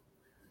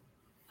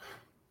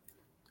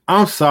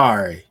 I'm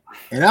sorry.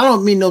 And I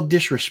don't mean no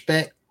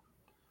disrespect,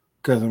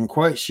 because I'm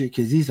quite sure,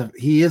 because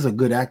he is a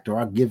good actor.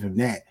 I'll give him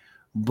that.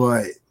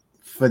 But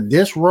for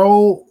this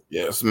role,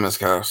 yeah, it's a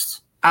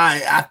miscast.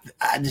 I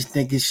just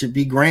think it should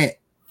be Grant.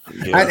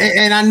 Yeah.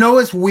 And I know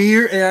it's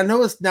weird, and I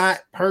know it's not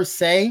per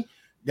se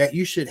that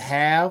you should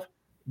have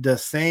the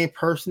same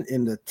person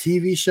in the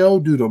TV show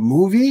do the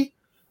movie,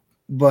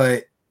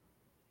 but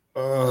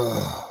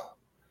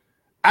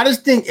I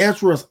just think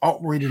Ezra is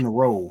awkward in the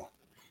role.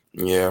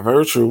 Yeah,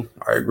 very true.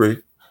 I agree.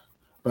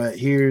 But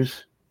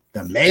here's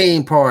the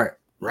main part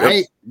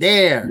right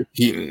there.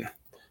 Keaton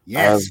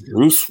Yes, as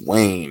Bruce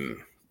Wayne,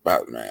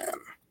 Batman.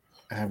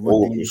 I have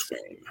one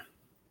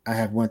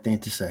thing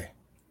to say.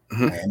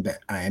 Mm-hmm.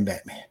 I am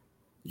Batman.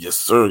 Yes,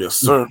 sir. Yes,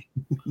 sir.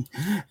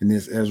 And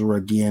this Ezra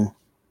again.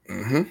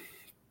 Mm-hmm.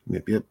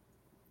 Yep.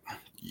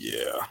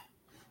 Yeah.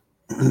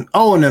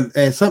 Oh, and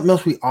something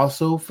else we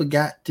also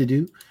forgot to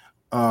do.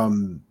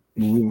 When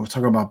we were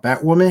talking about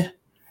Batwoman,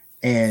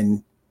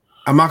 and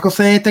I'm not gonna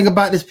say anything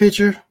about this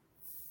picture.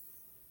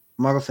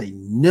 I'm not gonna say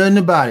nothing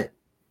about it.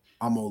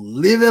 I'm gonna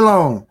leave it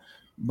alone.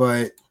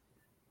 But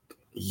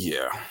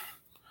yeah.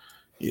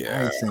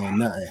 I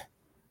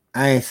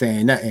ain't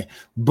saying nothing.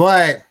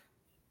 But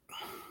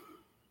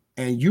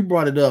and you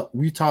brought it up.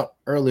 We talked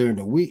earlier in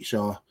the week,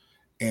 Shaw,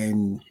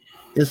 and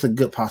it's a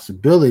good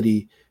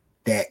possibility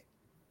that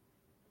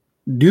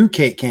Duke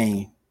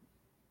Kane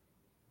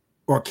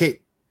or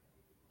Kate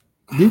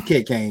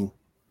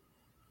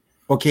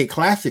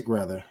Classic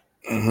rather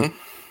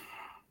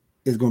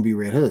is going to be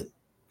Red Hood.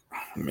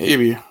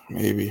 Maybe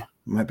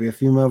Might be a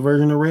female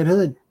version of Red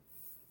Hood.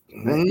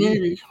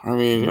 Maybe. I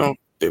mean,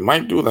 they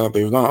might do that.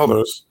 They've done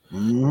others.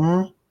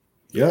 Mm-hmm.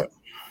 Yep.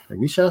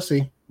 We shall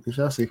see.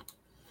 Yes,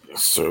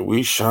 sir.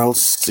 We shall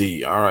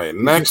see. All right.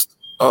 Next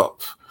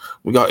up,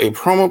 we got a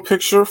promo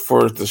picture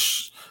for the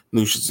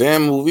new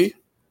Shazam movie.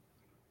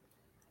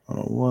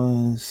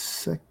 1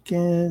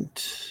 second.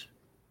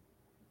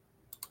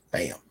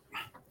 Bam.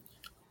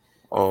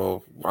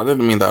 Oh, I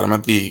didn't mean that. I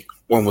meant the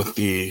one with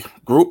the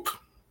group.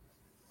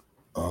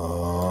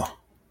 Well,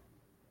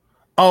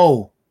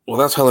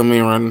 that's Helen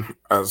Mirren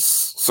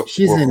as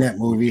she's in that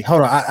movie.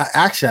 Hold on.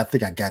 I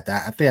think I got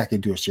that. I think I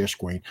can do a share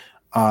screen.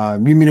 You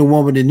mean the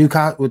one with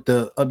the with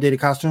the updated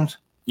costumes?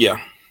 Yeah.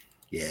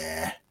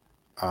 Yeah.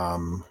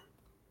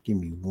 Give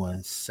me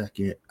 1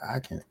 second. I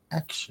can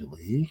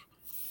actually.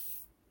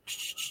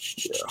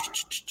 Yeah.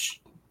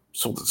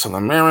 So it's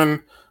Helen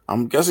Mirren.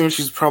 I'm guessing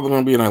she's probably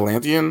going to be an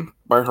Atlantean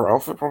by her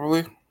outfit,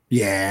 probably.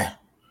 Yeah.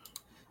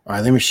 All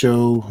right, let me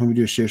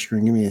do a share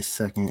screen. Give me a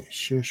second.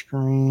 Share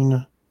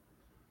screen.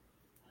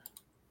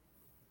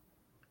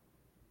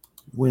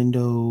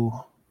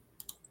 Window.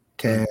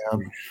 Tab.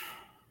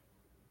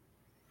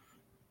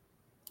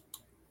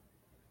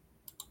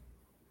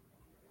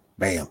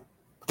 Bam.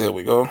 There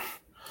we go.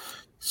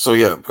 So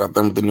yeah, got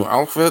them the new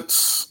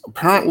outfits.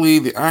 Apparently,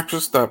 the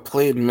actress that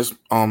played Miss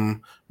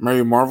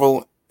Mary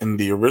Marvel in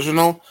the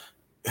original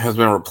has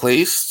been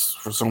replaced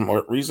for some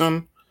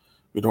reason.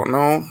 We don't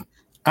know.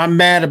 I'm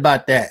mad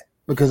about that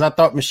because I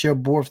thought Michelle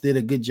Borf did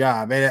a good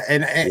job,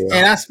 and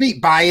I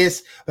speak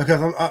bias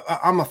because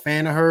I'm a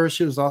fan of her.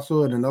 She was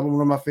also in another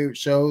one of my favorite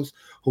shows,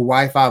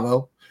 Hawaii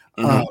 5-0.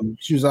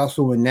 She was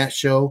also in that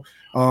show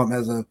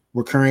as a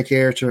recurring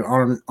character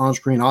on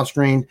screen, off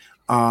screen.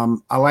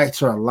 I liked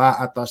her a lot.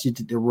 I thought she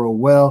did the role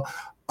well.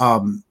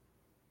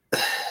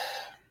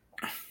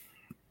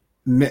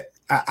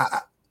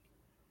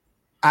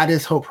 I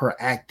just hope her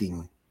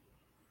acting,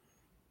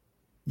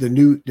 the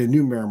new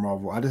Mary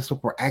Marvel, I just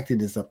hope her acting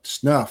is up to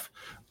snuff.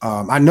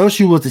 I know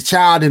she was a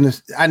child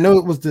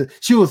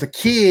she was a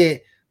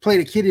kid, played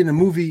a kid in the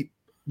movie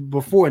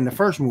before in the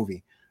first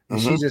movie. And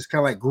she just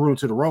kind of like grew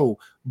into the role.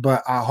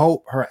 But I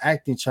hope her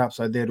acting chops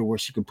are there to where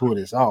she can pull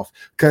this off.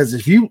 Because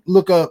if you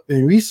look up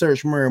and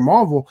research Mary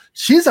Marvel,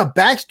 she's a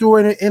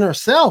backstory in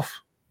herself.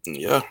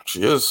 Yeah,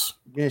 she is.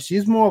 Yeah,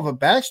 she's more of a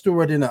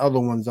backstory than the other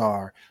ones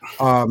are.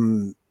 I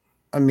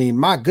mean,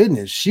 my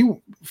goodness, she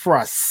for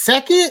a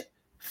second,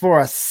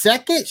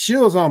 she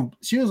was on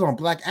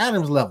Black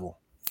Adam's level.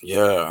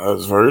 Yeah,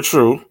 that's very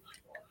true.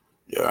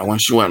 Yeah, when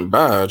she went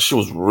bad, she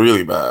was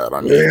really bad.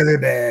 I mean, really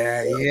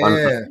bad.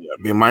 Yeah.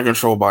 Being mind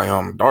controlled by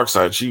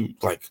Darkseid, she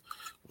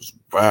was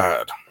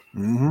bad.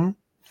 Mm-hmm.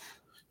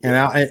 And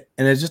I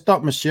just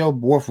thought Michelle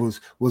Borf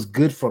was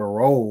good for the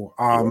role.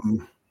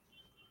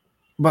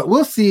 But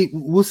we'll see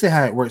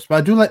how it works. But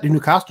I do like the new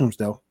costumes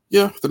though.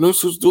 Yeah, the new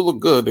suits do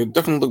look good. They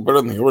definitely look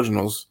better than the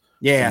originals.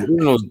 Yeah, the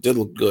originals did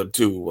look good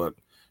too, but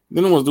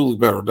the new ones do look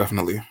better,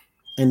 definitely.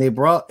 And they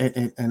brought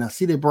and I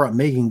see they brought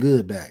Megan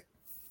Good back.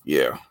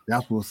 Yeah,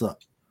 that's what's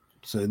up.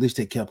 So at least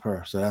they kept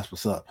her. So that's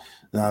what's up.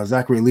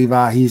 Zachary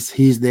Levi,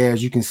 he's there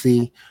as you can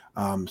see.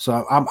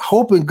 So I'm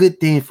hoping good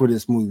thing for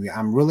this movie.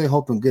 I'm really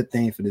hoping good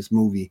thing for this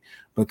movie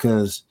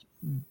because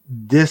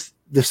the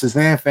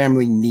Shazam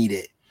family need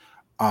it.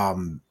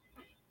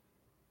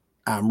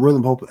 I'm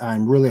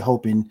really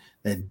hoping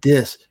that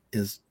this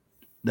is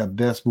the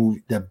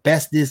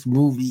bestest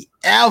movie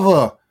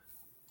ever,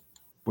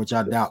 which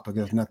I doubt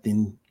because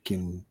nothing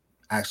can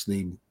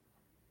actually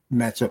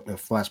match up the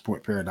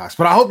Flashpoint Paradox.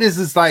 But I hope this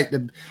is like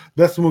the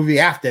best movie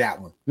after that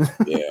one.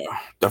 Yeah,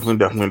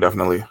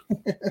 definitely.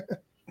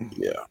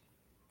 Yeah.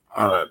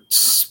 All right.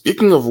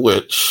 Speaking of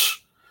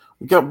which,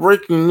 We got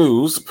breaking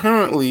news.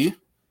 Apparently,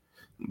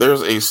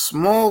 there's a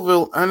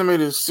Smallville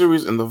animated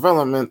series in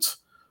development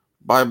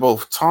by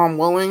both Tom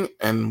Welling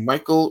and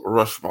Michael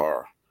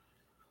Rushmar.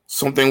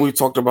 Something we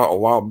talked about a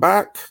while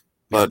back,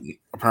 but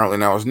apparently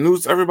now it's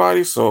news to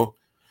everybody. So,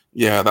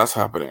 yeah, that's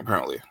happening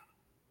apparently.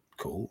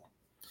 Cool.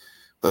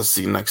 Let's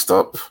see. Next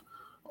up,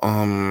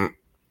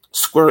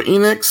 Square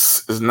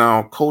Enix is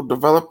now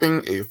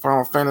co-developing a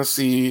Final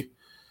Fantasy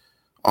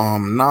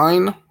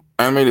 9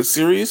 animated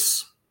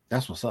series.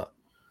 That's what's up.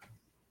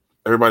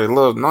 Everybody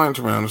loves 9,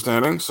 to my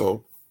understanding.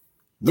 So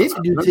need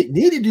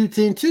to do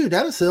 10 too.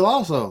 That'll sell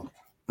also.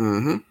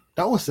 Mm-hmm.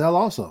 That will sell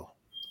also.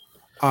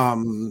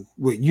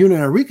 With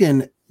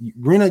Yuna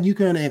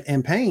Yuka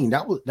and Pain,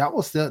 that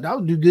will sell. That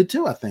would do good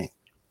too, I think.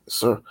 Yes,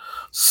 sir.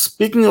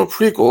 Speaking of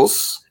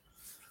prequels,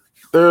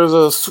 there's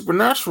a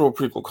Supernatural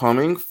prequel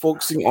coming,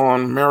 focusing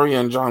on Mary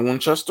and John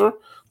Winchester,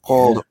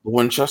 called The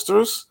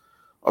Winchesters.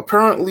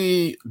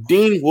 Apparently,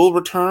 Dean will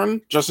return.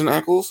 Justin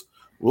Ackles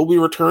will be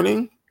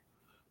returning.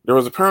 There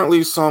was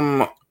apparently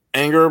some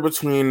anger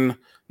between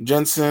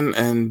Jensen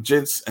and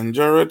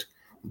Jared,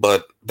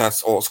 but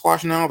that's all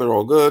squashed now. They're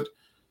all good.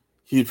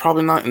 He's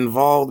probably not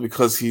involved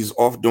because he's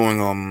off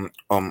doing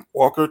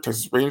Walker,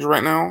 Texas Ranger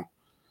right now.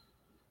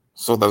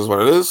 So that's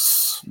what it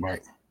is.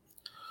 Right.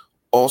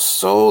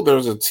 Also,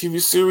 there's a TV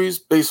series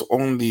based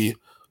on the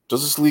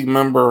Justice League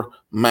member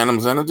Madame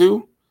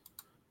Xanadu.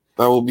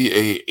 That will be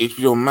a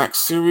HBO Max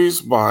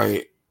series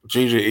by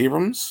J.J.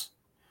 Abrams.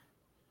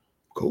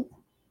 Cool.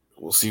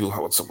 We'll see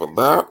what's up with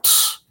that.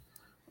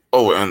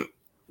 Oh, and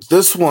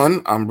this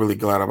one I'm really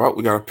glad about.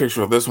 We got a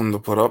picture of this one to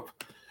put up.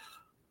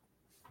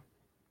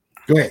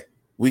 Go ahead.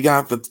 We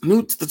got the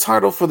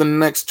title for the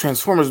next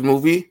Transformers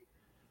movie,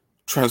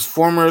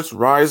 Transformers: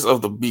 Rise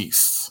of the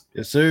Beasts.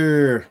 Yes,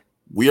 sir.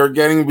 We are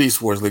getting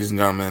Beast Wars, ladies and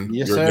gentlemen.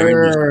 Yes,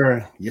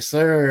 sir. Yes,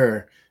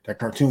 sir. That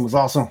cartoon was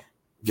awesome.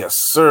 Yes,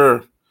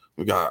 sir.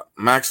 We got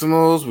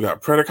Maximals, we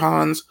got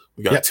Predacons,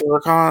 we got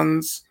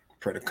Terracons.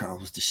 Predacons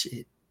was the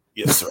shit.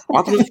 Yes, sir.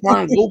 Optimus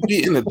Prime will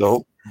be in it,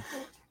 though.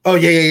 Oh,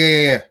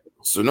 yeah.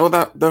 So know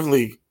that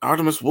definitely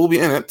Optimus will be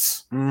in it.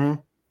 Mm-hmm.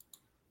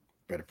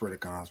 Better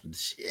Predacons with the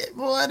shit,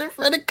 boy. The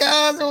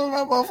Predacons are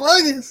my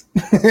motherfuckers.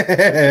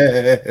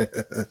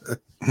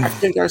 I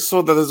think I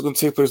saw that it's going to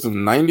take place in the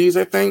 90s,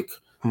 I think.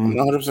 I'm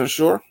not 100%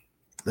 sure.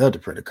 Love the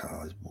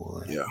Predacons,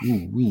 boy. Yeah.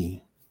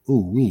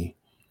 Ooh-wee.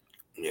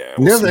 Yeah.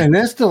 And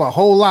there's still a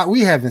whole lot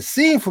we haven't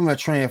seen from the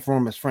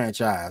Transformers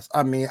franchise.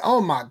 I mean,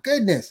 oh my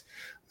goodness.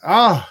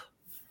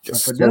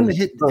 For them to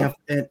hit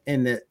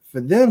and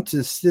for them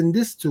to send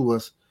this to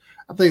us,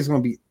 I think it's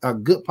going to be a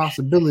good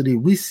possibility.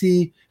 We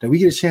get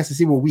a chance to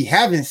see what we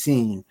haven't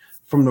seen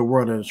from the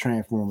world of the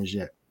Transformers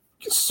yet.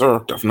 Yes, sir.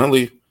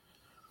 Definitely.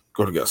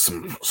 Going to get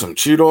some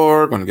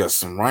Cheetor. Going to get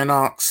some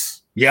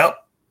Rhinox. Yep.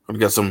 Going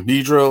to get some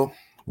Beedrill.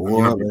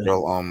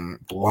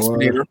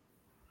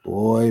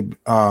 Boy,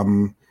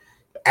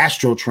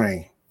 Astro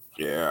Train.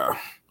 Yeah.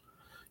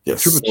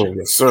 Yes,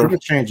 Triple Triple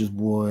changes,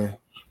 boy.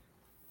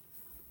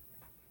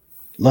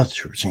 Love the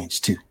triple changes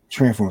too.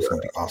 Transformers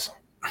gonna be awesome.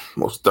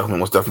 Most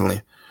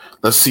definitely.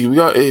 Let's see. We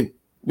got the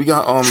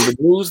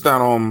news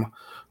that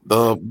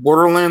the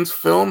Borderlands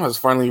film has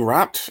finally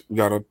wrapped. We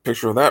got a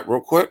picture of that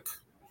real quick.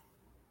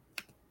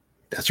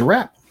 That's a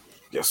wrap.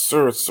 Yes,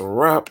 sir. It's a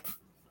wrap.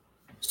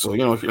 So if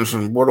you're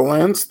interested in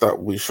Borderlands, that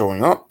will be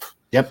showing up.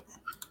 Yep.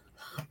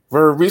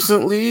 Very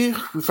recently,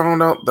 we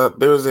found out that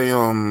there's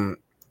in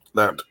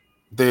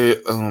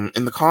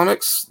the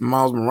comics,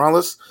 Miles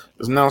Morales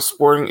is now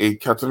sporting a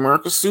Captain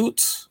America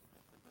suit.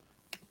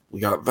 We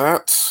got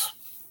that.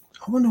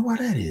 I wonder why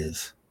that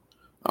is.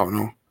 I don't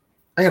know.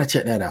 I gotta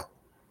check that out.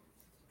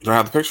 Do I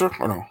have the picture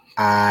or no?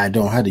 I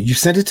don't have it. You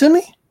sent it to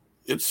me?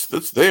 It's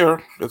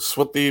there. It's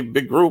with the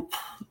big group.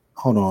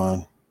 Hold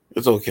on.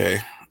 It's okay.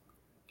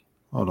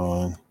 Hold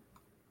on.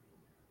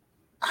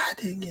 I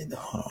didn't get the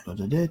hold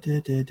on.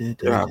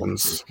 It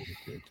happens.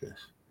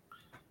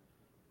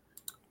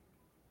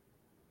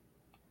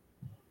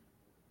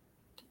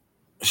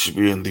 It should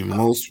be in the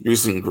most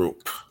recent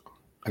group.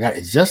 I got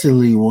a Justice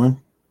League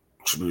one.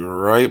 Should be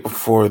right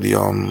before the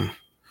Oh,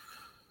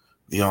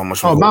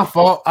 my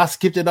fault. I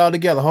skipped it all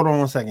together. Hold on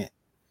 1 second.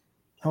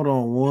 Hold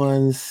on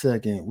 1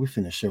 second. We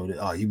finna show this.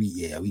 Oh,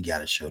 we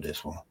gotta show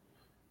this one.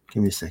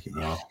 Give me a second,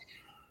 y'all.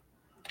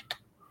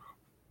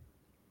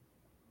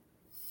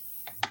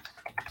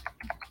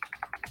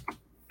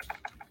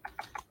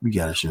 We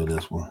gotta show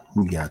this one.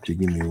 We got to.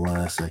 Give me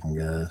 1 second,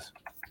 guys.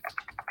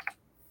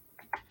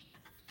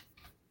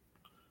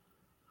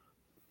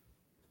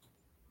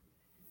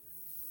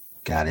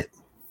 Got it.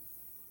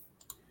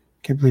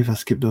 Can't believe I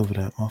skipped over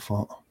that. My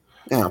fault.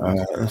 Yeah. All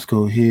right, let's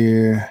go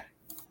here.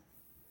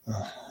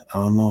 I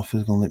don't know if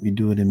it's gonna let me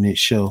do it in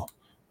mid-show.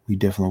 We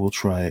definitely will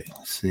try it.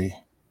 Let's see.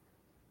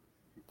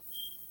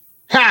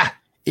 Ha!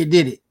 It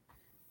did it.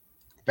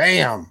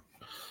 Bam.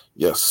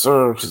 Yes,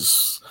 sir.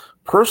 Because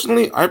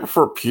personally, I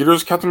prefer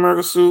Peter's Captain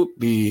America suit.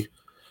 The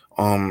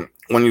when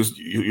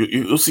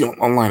you'll see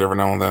online every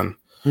now and then.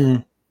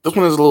 Mm-hmm. This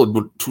one is a little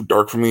bit too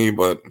dark for me,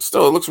 but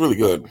still, it looks really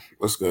good.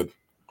 Looks good.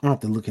 I'll have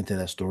to look into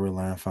that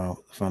storyline,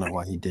 find out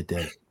why he did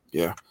that.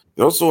 Yeah.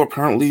 There's also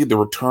apparently the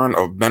return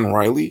of Ben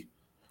Reilly.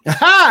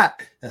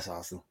 That's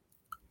awesome.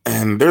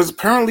 And there's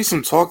apparently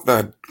some talk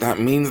that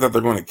means that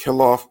they're going to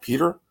kill off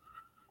Peter.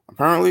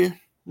 Apparently.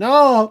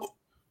 No.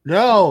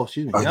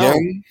 Excuse me.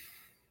 Again.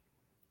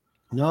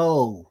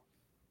 No.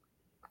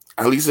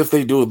 At least if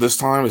they do it this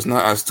time, it's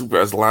not as stupid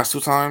as the last 2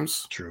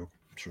 times. True.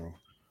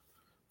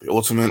 The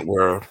ultimate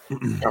where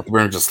Captain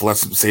America just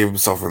lets him save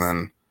himself and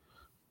then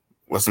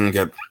lets him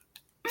get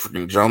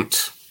freaking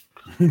jumped.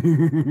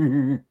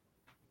 And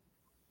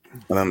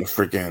then the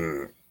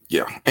freaking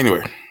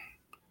Anyway.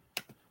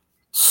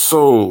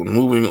 So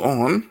moving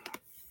on,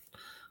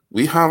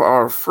 we have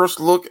our first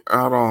look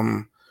at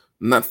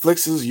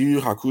Netflix's Yu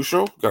Yu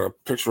Hakusho. Got a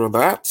picture of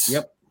that.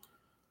 Yep.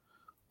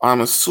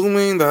 I'm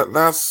assuming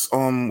that's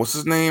what's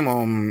his name?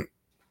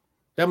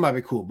 That might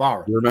be cool.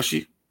 Bara.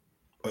 Urameshi.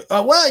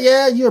 Well,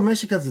 yeah,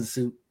 Urameshi because of the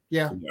suit.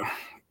 Yeah.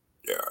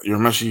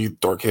 Urameshi,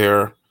 dark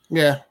hair.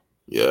 Yeah.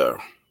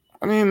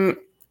 I mean,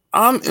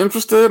 I'm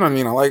interested. I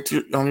mean, I liked Yu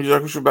Yu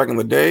Hakusho back in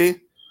the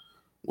day.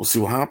 We'll see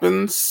what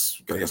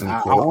happens.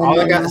 All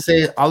I got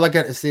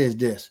to say is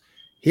this: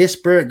 his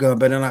spirit gun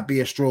better not be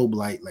a strobe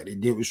light like they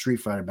did with Street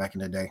Fighter back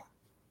in the day.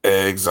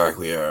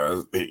 Exactly.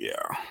 Yeah.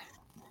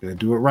 Gotta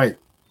do it right.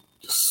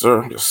 Yes,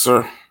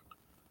 sir.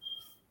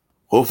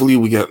 Hopefully,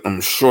 we get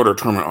shorter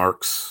tournament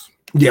arcs.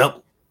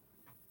 Yep.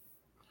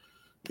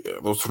 Yeah,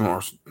 those tournament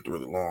arcs are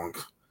really long.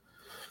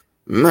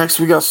 Next,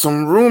 we got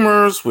some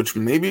rumors, which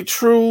may be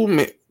true.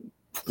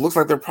 Looks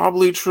like they're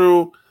probably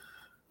true.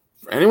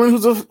 For anyone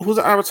who's an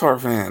Avatar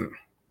fan,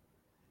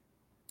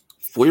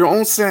 for your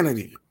own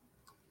sanity,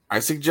 I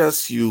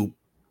suggest you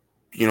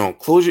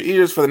close your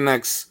ears for the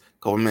next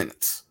couple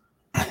minutes.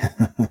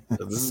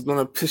 This is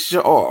gonna piss you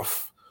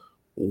off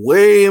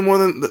way more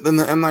than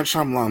the M. Night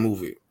Shyamalan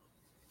movie.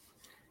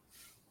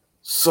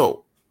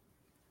 So,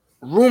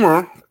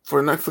 rumor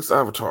for Netflix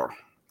Avatar.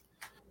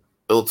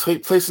 It'll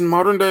take place in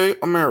modern day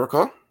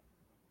America.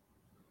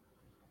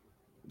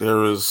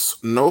 There is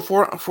no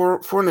four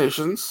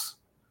nations.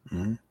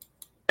 Mm-hmm.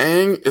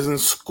 Aang is in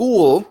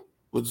school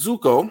with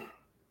Zuko.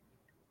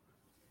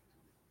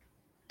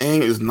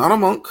 Aang is not a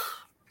monk.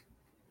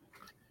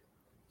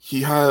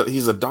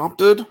 He's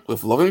adopted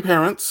with loving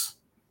parents,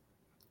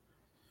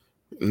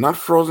 not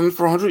frozen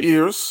for 100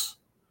 years.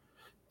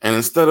 And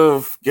instead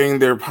of getting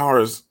their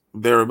powers,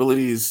 their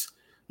abilities,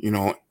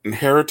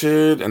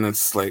 inherited, and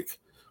it's like,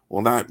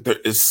 well, that there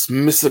is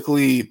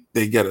mystically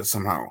they get it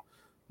somehow.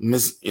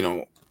 There's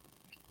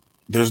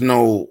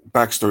no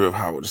backstory of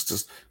how it's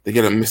just they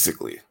get it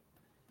mystically.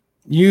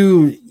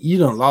 You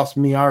done lost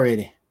me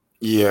already.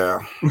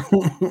 Yeah.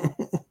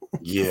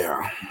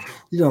 Yeah.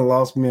 You done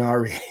lost me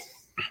already.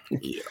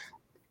 Yeah.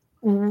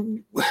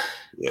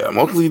 Yeah.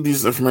 Mostly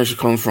these information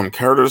comes from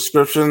character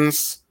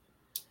descriptions.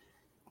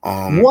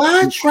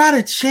 Why try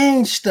to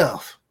change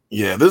stuff?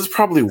 Yeah, this is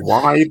probably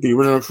why the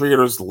original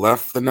creators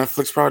left the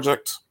Netflix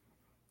project.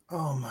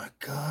 Oh my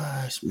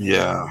gosh, man.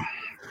 Yeah.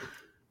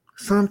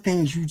 Some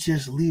things you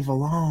just leave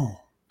alone.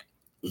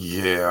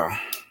 Yeah.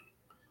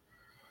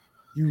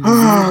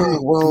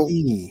 Well,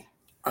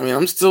 I mean,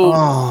 I'm still.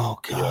 Oh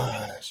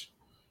gosh.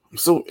 I'm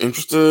still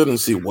interested and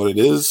see what it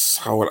is,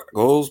 how it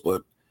goes,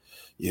 but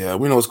yeah,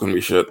 we know it's going to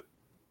be shit.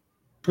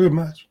 Pretty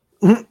much.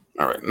 All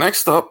right,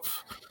 next up,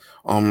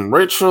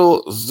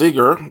 Rachel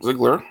Ziegler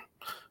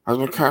has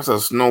been cast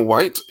as Snow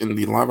White in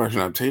the live-action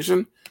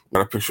adaptation.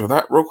 Got a picture of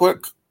that real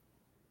quick.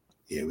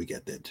 Yeah, we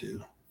got that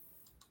too.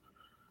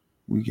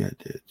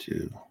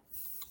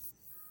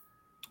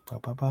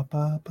 Come on.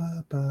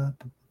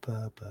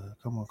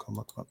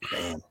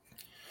 Bam.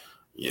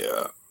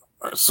 Yeah.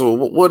 All right, so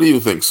what do you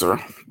think, sir?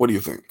 What do you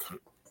think?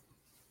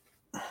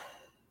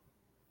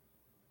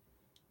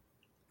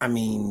 I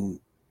mean,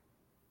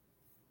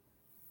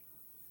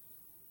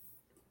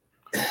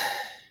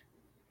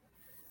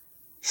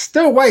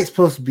 Snow White's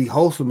supposed to be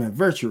wholesome and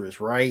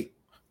virtuous, right?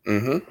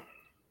 Mm-hmm.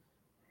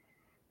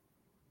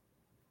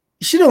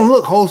 She don't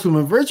look wholesome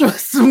and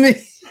virtuous to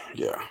me.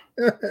 Yeah.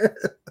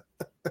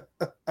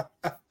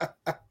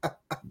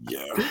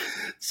 Yeah.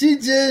 She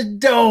just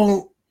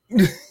don't.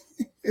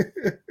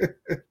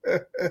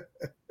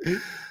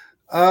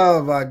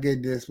 Oh my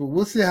goodness. But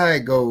we'll see how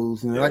it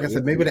goes. And like I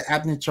said, maybe the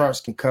acting charts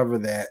can cover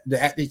that.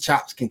 The acting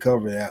chops can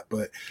cover that.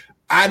 But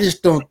I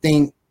just don't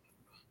think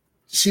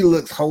she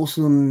looks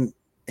wholesome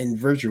and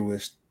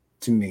virtuous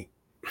to me.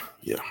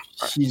 Yeah.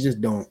 She just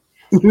don't.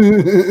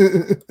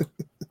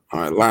 All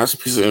right, last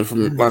piece of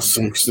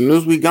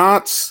news we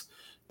got.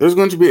 There's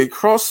going to be a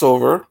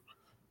crossover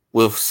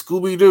with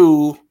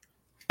Scooby-Doo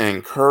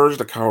and Courage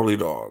the Cowardly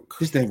Dog.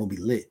 This thing gonna be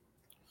lit.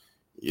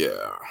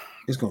 Yeah.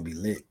 It's gonna be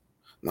lit.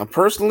 Now,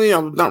 personally,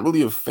 I'm not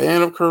really a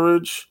fan of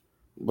Courage,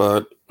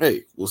 but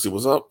hey, we'll see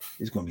what's up.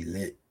 It's gonna be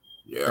lit.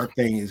 Yeah. That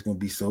thing is gonna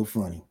be so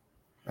funny.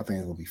 I think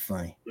it's gonna be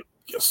funny.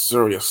 Yes,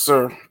 sir. Yes,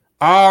 sir.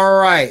 All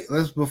right.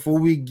 Before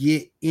we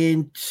get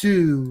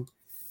into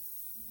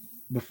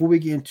before we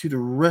get into the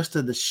rest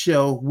of the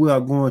show, we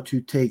are going to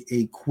take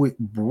a quick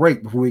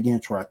break before we get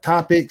into our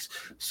topics.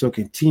 So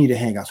continue to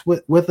hang out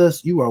with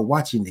us. You are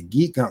watching the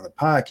Geek Gauntlet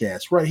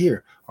podcast right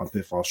here on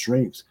Pitfall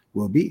Streams.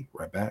 We'll be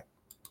right back.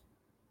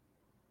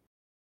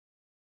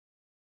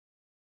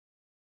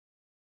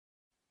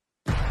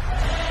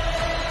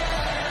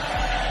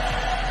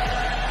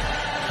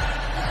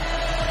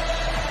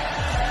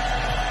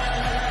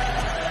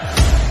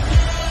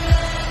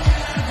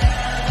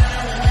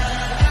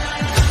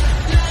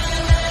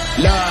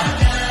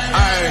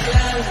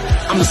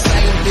 I'm the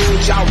same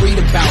dude y'all read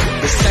about,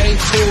 the same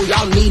tool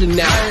y'all need it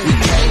now. We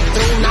came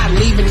through, not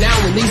leaving now,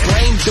 and these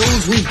lame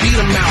dudes, we beat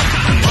them out.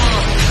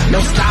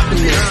 No stopping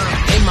this,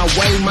 ain't my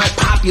way, might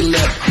pop your lip.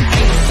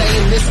 Ain't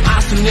saying this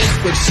awesomeness,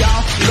 but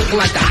y'all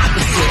looking like the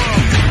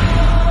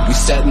opposite. We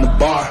setting the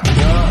bar,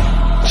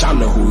 y'all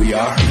know who we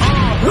are.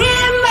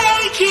 We're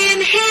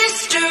making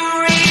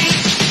history,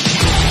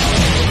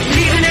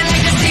 leaving a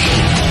legacy,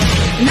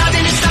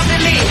 nothing is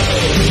stopping me.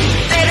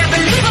 They don't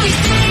believe what we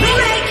see,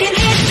 we're making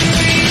history.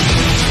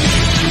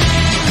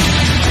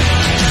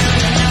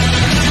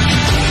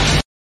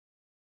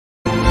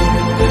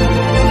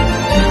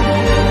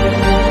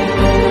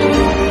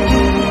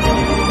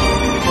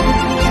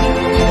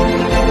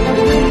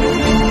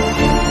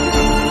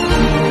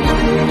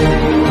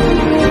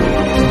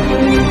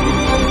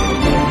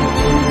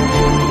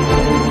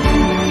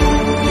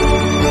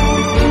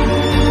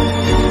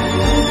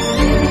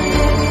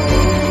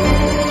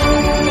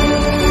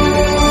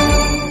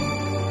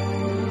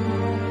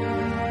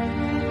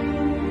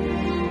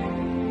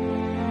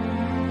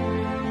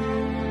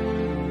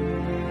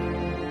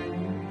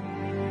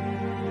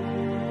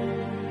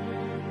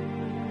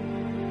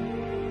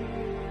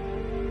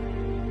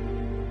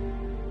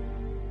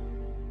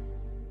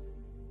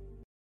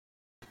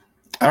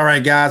 All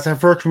right, guys. Our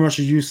first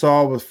commercial you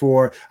saw was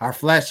for our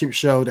flagship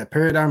show, the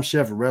Paradigm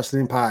Shift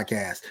Wrestling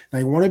Podcast. Now,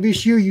 you want to be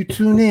sure you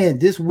tune in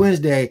this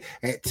Wednesday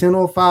at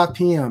 10:05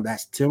 p.m.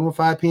 That's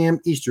 10:05 p.m.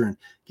 Eastern.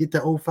 Get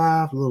the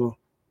 05 little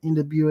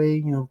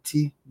NWA,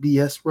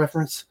 TBS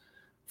reference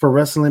for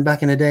wrestling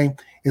back in the day.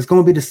 It's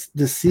going to be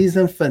the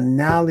season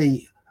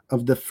finale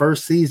of the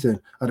first season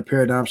of the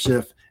Paradigm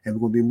Shift, and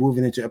we're going to be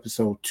moving into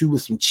episode 2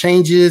 with some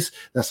changes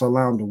that's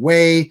along the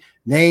way.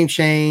 Name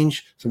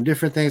change, some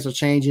different things are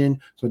changing.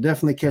 So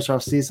definitely catch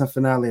our season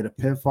finale of the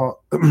Pinfall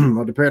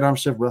or the Paradigm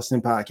Shift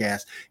Wrestling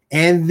Podcast.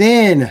 And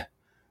then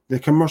the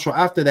commercial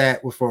after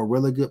that was for a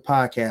really good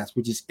podcast,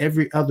 which is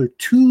every other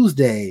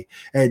Tuesday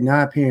at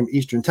 9 p.m.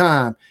 Eastern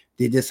Time.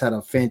 They just had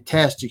a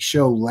fantastic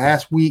show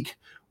last week.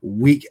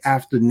 Week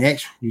after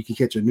next, you can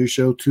catch a new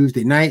show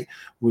Tuesday night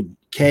with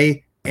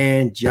Kay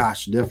and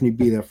Josh. Definitely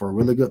be there for a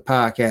really good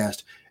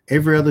podcast.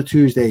 Every other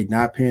Tuesday,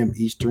 9 p.m.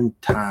 Eastern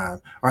Time.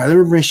 All right, let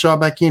me bring Shaw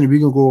back in, and we're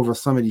going to go over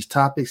some of these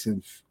topics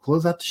and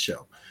close out the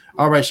show.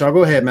 All right, Shaw,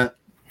 go ahead, man.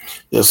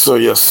 Yes, sir.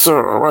 Yes,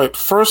 sir. All right,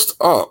 first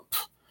up,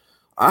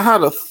 I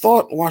had a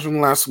thought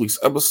watching last week's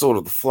episode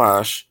of The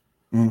Flash.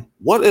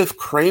 What if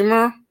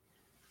Kramer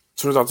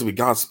turns out to be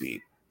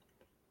Godspeed?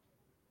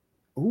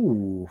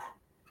 Ooh.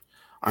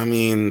 I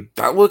mean,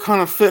 that would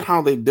kind of fit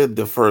how they did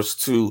the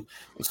first two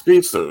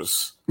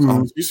speedsters,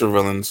 speedster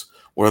villains,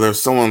 where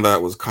there's someone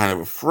that was kind of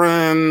a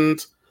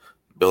friend,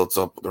 built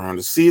up during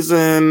the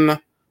season,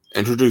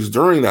 introduced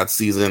during that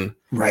season,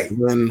 right?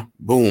 And then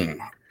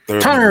boom,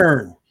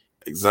 turn.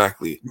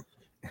 Exactly.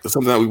 There's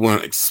something that we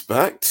wouldn't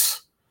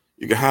expect.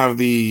 You could have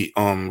the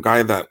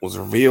guy that was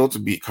revealed to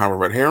be kind of a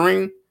red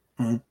herring.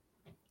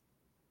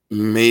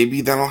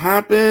 Maybe that'll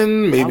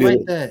happen. Maybe I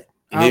like that.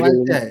 I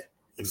like that.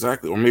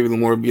 Exactly. Or maybe the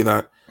more would be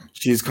that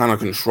she's kind of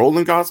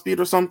controlling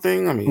Godspeed or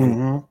something. I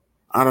mean,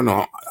 I don't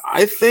know.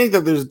 I think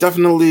that there's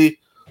definitely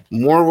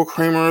more with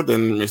Kramer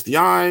than Miss the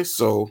Eye.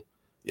 So,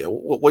 yeah,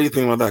 what do you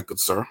think about that, good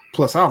sir?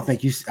 Plus, I don't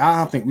think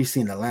we've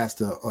seen the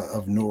last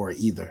of Nora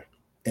either.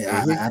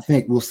 I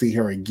think we'll see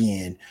her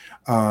again.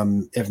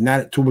 If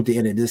not toward the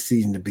end of this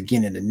season, the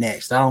beginning of the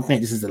next. I don't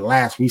think this is the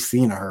last we've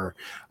seen of her.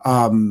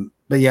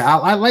 But yeah,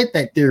 I like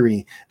that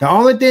theory. The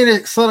only thing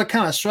that sort of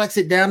kind of strikes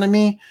it down to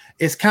me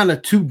is kind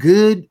of too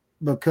good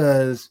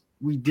because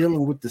we're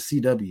dealing with the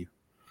CW.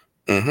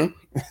 And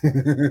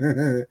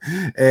the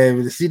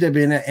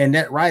CW and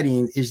that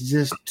writing is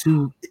just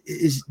too.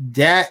 Is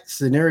that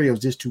scenario is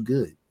just too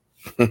good.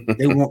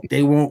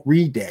 They won't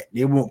read that.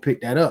 They won't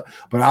pick that up.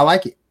 But I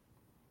like it.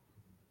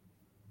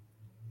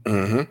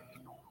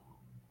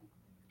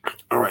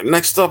 All right.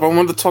 Next up, I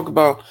wanted to talk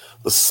about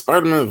the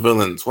Spider-Man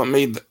villains. What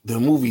made the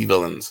movie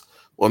villains?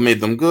 What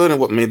made them good and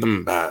what made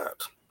them bad?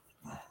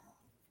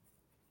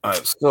 All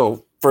right.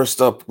 So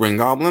first up, Green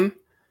Goblin.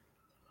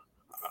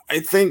 I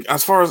think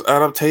as far as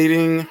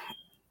adaptating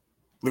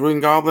the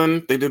Green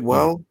Goblin, they did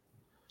well.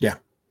 Yeah.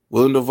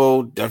 Willem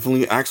Dafoe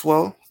definitely acts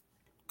well.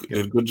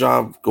 Did a good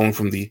job going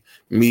from the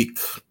meek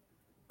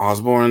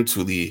Osborn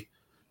to the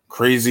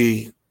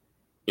crazy,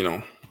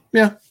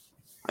 Yeah.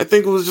 I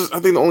think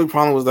the only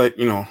problem was that,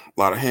 a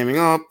lot of hamming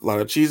up, a lot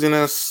of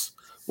cheesiness.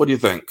 What do you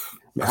think?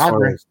 I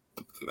agree.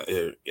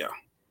 Yeah.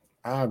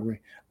 I agree.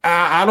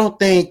 I don't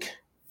think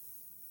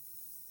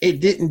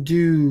it didn't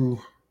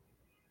do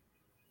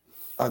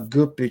a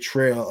good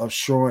portrayal of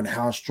showing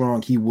how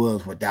strong he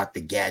was without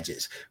the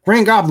gadgets.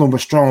 Green Goblin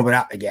was strong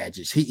without the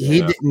gadgets.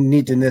 He didn't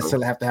need to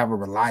necessarily have to have a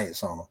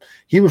reliance on them.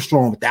 He was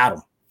strong without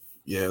them.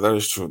 Yeah, that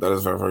is true. That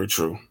is very, very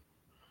true.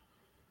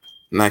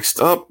 Next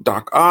up,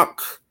 Doc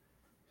Ock.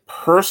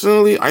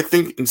 Personally, I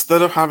think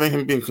instead of having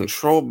him being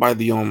controlled by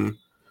the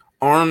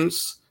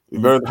arms, we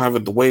better have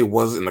it the way it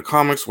was in the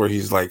comics, where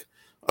he's like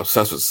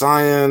obsessed with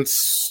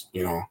science,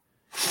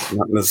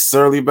 not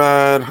necessarily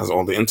bad, has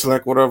all the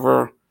intellect,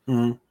 whatever.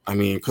 I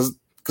mean, because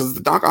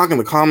the Doc Ock in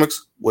the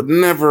comics would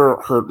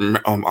never hurt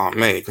Aunt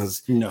May,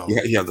 because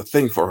he had the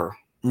thing for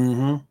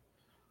her.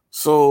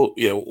 So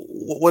yeah,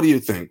 what do you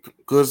think?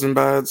 Goods and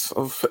bads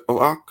of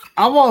Ock?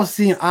 I've always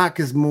seen Ock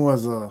as more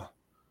as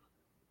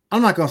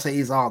I'm not gonna say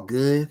he's all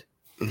good.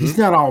 He's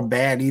not all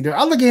bad either.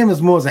 I look at him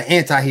as more as an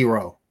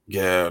anti-hero.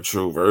 Yeah,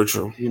 true, very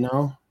true.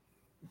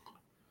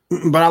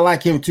 But I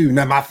like him too.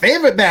 Now, my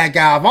favorite bad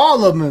guy of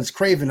all of them is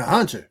Kraven the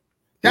Hunter.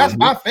 That's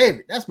my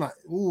favorite. That's my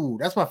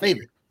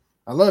favorite.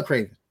 I love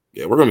Kraven.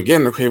 Yeah, we're gonna be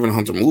getting the Kraven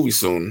Hunter movie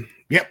soon.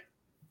 Yep.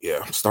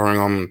 Yeah,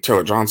 starring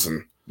Taylor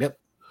Johnson. Yep.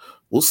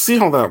 We'll see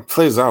how that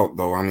plays out,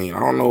 though. I mean, I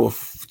don't know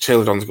if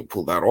Taylor Johnson could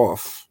pull that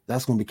off.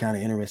 That's going to be kind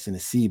of interesting to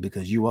see,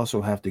 because you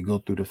also have to go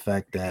through the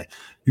fact that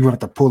you have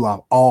to pull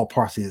off all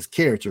parts of his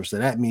character. So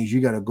that means you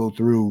got to go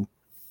through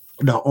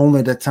not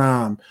only the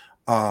time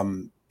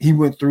he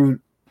went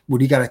through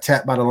when he got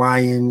attacked by the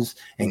lions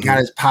and got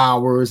his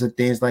powers and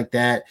things like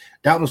that.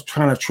 That was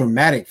kind of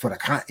traumatic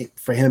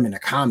for him in the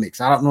comics.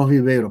 I don't know if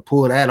he'll be able to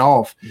pull that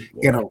off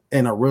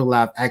in a real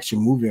life action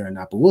movie or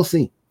not, but we'll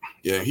see.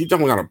 Yeah, he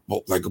definitely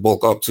got to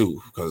bulk up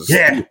too, because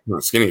he's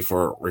not skinny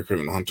for Ray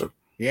Kraven the Hunter.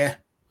 Yeah.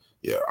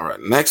 Yeah, all right.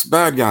 Next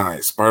bad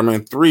guy,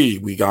 Spider-Man 3.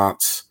 We got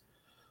let's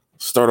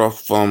start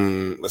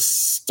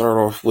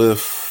off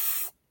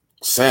with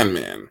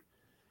Sandman.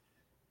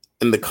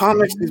 In the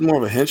comics, he's more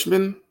of a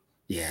henchman.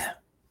 Yeah.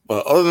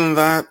 But other than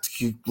that,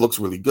 he looks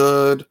really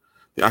good.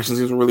 The action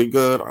scenes were really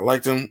good. I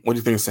liked him. What do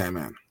you think of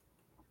Sandman?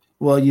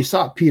 Well, you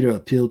saw Peter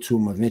appeal to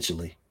him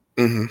eventually.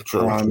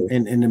 True.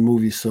 In the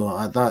movie, so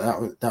I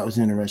thought that was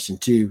interesting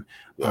too.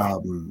 Yeah.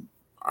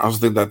 I was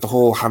thinking that the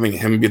whole having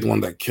him be the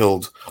one that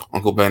killed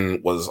Uncle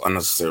Ben was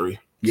unnecessary.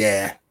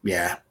 Yeah.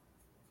 I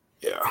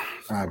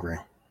agree.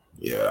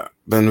 Yeah.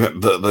 Then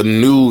the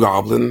new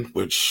Goblin,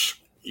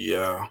 which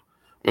I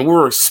mean, we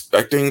were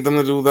expecting them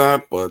to do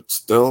that, but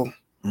still,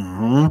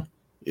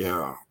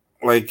 yeah,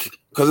 like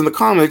because in the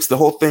comics, the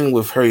whole thing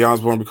with Harry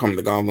Osborn becoming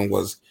the Goblin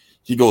was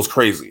he goes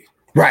crazy,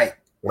 right?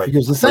 Like he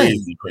goes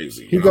insane.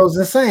 Crazy. He goes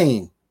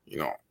insane.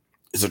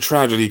 It's a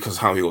tragedy because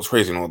how he goes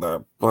crazy and all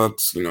that,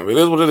 but it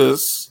is what it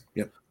is.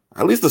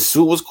 At least the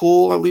suit was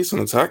cool, at least,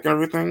 and the tech and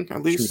everything,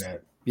 at least. True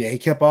that. Yeah, he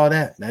kept all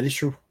that. That is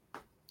true.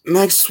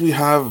 Next, we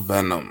have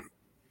Venom.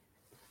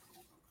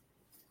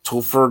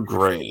 Topher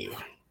Grace.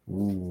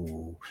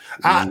 Ooh.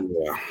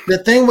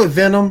 The thing with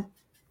Venom,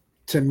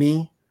 to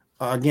me,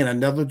 again,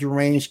 another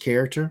deranged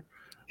character.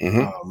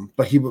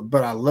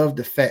 But I love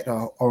the fact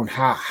on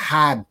how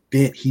high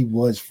bent he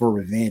was for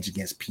revenge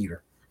against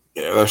Peter.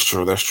 Yeah, that's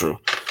true.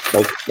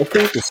 Like, I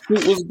think the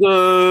suit was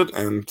good,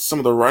 and some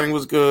of the writing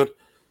was good.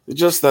 It's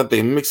just that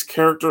they mixed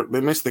character.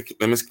 Just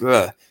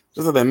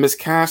that they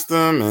miscast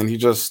him, and he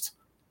just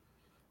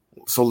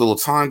so little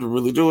time to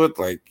really do it.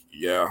 Like,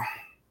 yeah.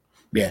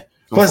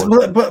 Plus,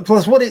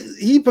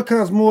 he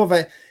becomes more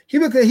of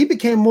he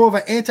became more of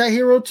an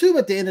anti-hero too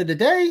at the end of the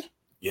day.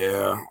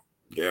 Yeah,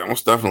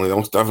 most definitely.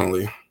 All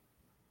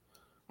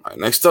right,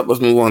 next up, let's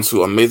move on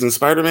to Amazing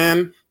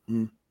Spider-Man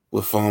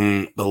with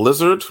the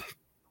Lizard.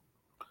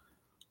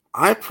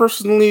 I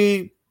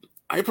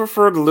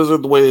prefer the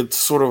Lizard the way it's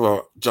sort of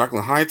a Jekyll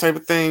and Hyde type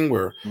of thing,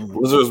 where the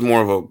Lizard is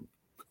more of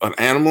an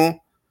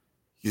animal.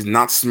 He's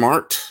not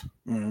smart.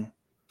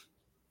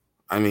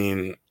 I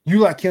mean, you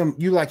like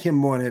him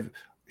more than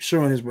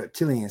showing his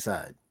reptilian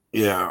side.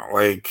 Yeah,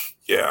 like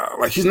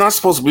he's not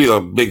supposed to be a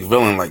big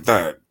villain like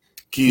that.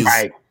 He's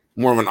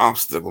more of an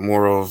obstacle,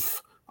 more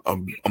of a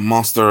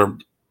monster.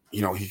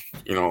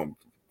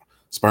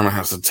 Spider-Man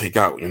has to take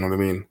out. You know what I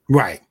mean?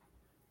 Right.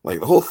 Like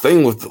the whole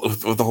thing with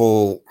the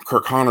whole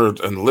Kirk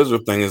Connors and the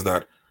Lizard thing is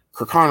that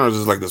Kirk Connors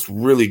is like this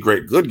really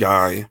great good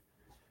guy,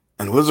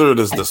 and Lizard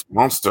is this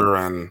monster,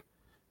 and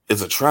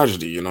it's a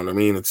tragedy. You know what I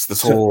mean? It's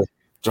this whole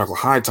Jekyll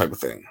Hyde type of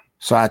thing.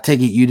 So I take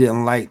it you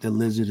didn't like the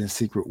Lizard in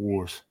Secret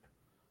Wars.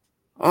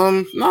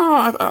 No,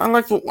 I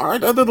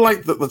did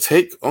like the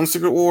take on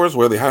Secret Wars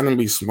where they had him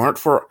be smart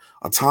for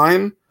a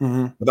time,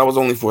 but that was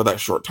only for that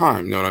short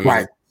time. You know what I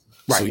mean?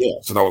 Right.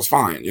 So that was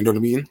fine. You know what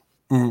I mean?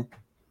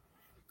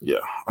 Yeah,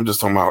 I'm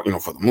just talking about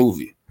for the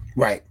movie.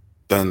 Right.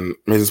 Then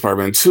Amazing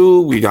Spider-Man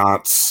 2, we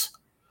got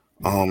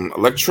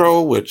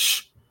Electro,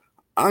 which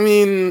I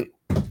mean,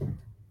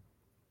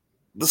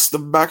 the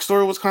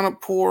backstory was kind of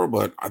poor,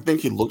 but I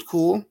think he looked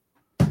cool.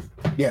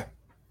 Yeah.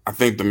 I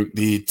think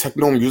the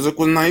techno music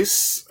was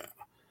nice.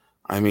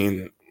 I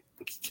mean,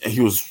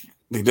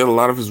 they did a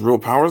lot of his real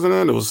powers in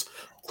it. It was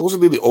supposed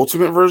to be the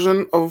ultimate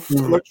version of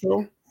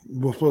Electro.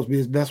 Was supposed to be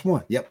his best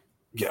one. Yep.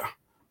 Yeah.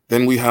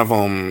 Then we have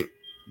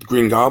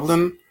Green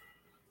Goblin.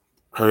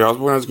 Harry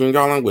Osborn as Green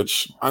Goblin,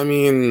 which I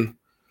mean,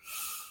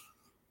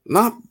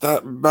 not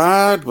that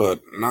bad,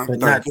 but not But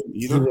that not good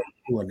he either.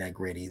 wasn't that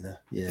great either.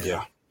 Yeah.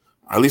 Yeah,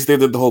 at least they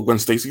did the whole Gwen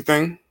Stacy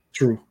thing,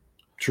 True.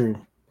 True.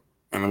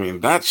 and I mean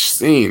that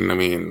scene. I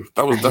mean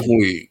that was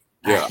definitely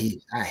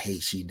I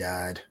hate she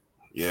died.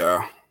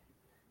 yeah.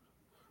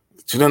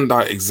 She didn't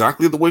die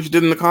exactly the way she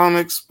did in the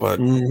comics, but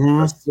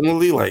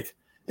similarly, like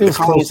It in the was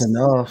close comics,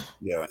 enough.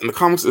 yeah, in the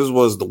comics it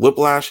was the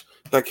whiplash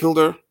that killed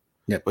her.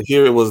 Yep. But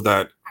here it was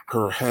that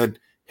her head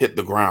hit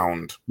the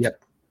ground.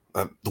 Yep.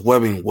 That the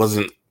webbing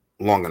wasn't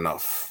long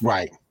enough.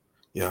 Right.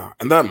 Yeah.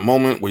 And that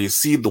moment where you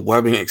see the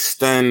webbing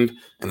extend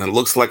and it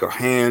looks like a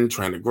hand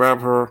trying to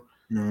grab her.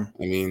 I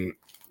mean,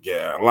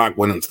 yeah, a lot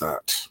went into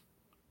that.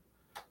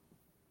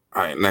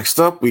 All right, next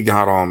up we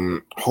got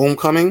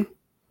Homecoming.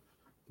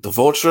 The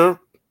Vulture.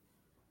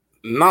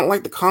 Not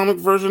like the comic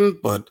version,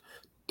 but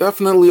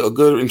definitely a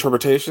good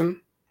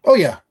interpretation. Oh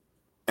yeah.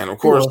 And of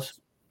course,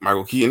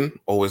 Michael Keaton,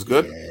 always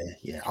good.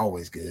 Yeah,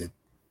 always good.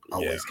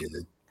 Always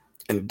good.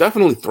 And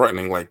definitely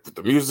threatening, like with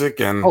the music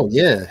and oh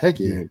yeah, heck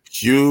yeah.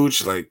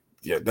 Huge, like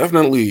yeah,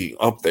 definitely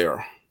up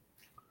there.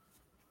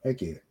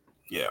 Heck yeah.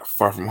 Yeah,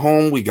 Far From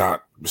Home, we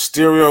got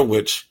Mysterio,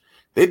 which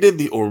they did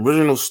the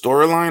original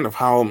storyline of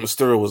how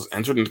Mysterio was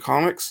entered into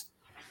comics,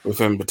 with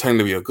him pretending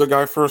to be a good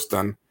guy first,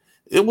 and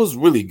it was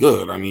really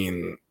good. I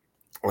mean,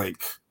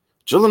 like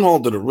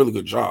Gyllenhaal did a really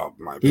good job,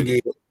 in my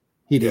opinion.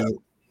 He did.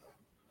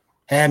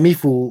 Had me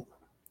fooled.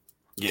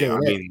 Yeah, I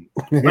mean,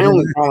 my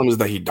only problem is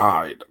that he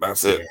died.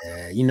 That's it.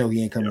 Yeah, you know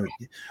he ain't coming.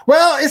 Yeah.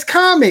 Well, it's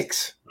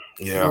comics.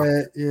 Yeah.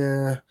 But,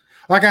 yeah.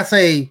 Like I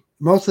say,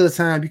 most of the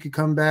time you could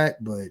come back,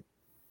 but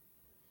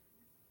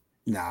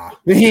nah,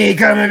 he ain't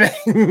coming back.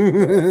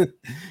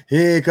 He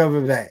ain't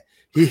coming back.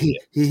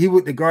 He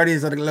with the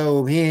Guardians of the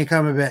Globe. He ain't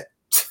coming back.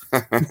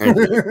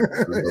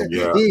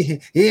 Yeah.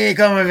 He ain't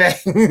coming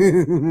back.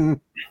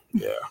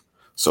 Yeah.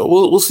 So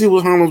we'll see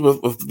what happens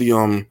with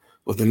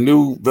the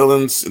new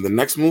villains in the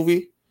next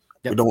movie.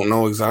 Yep. We don't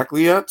know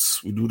exactly yet.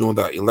 We do know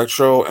that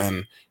Electro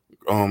and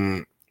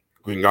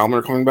Green Goblin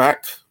are coming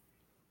back.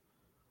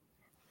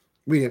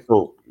 We do.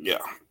 So yeah.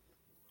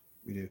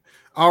 We do.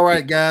 All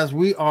right, guys.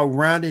 We are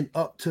rounding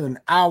up to an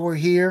hour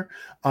here.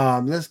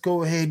 Let's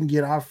go ahead and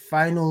get our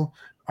final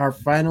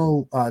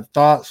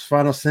thoughts,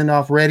 final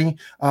send-off ready.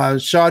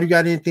 Shaw, you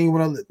got anything you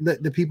want to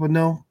let the people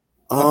know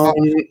about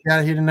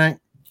out here tonight?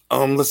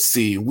 Let's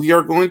see. We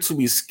are going to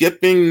be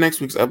skipping next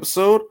week's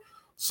episode,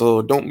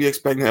 so don't be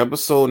expecting an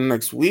episode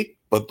next week,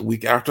 but the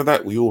week after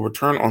that, we will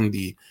return on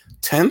the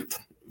 10th,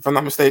 if I'm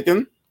not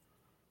mistaken.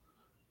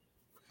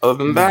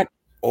 Other than that,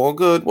 all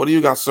good. What do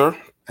you got, sir?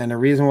 And the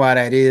reason why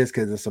that is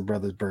because it's a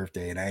brother's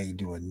birthday, and I ain't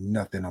doing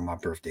nothing on my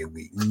birthday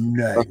week.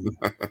 Nothing.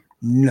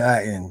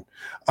 Nothing.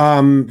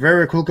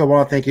 Very quick, I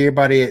want to thank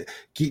everybody at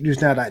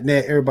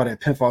geeknewsnow.net, everybody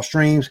at Pinfall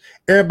Streams,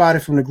 everybody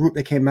from the group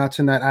that came out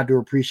tonight. I do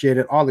appreciate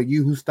it. All of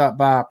you who stopped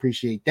by, I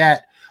appreciate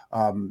that.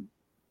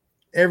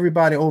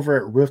 Everybody over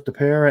at Rift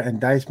Apparel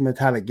and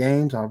Metallic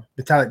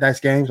Dice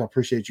Games, I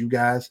appreciate you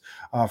guys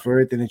for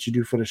everything that you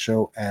do for the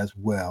show as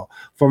well.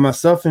 For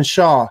myself and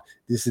Shaw,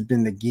 this has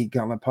been the Geek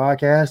Gauntlet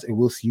Podcast, and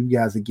we'll see you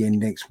guys again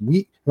next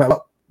week.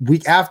 Well,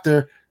 week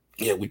after.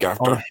 Yeah, week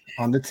after.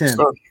 On the 10th.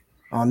 Sure.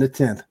 On the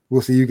 10th.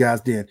 We'll see you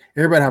guys then.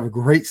 Everybody have a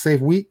great,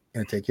 safe week,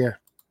 and take care.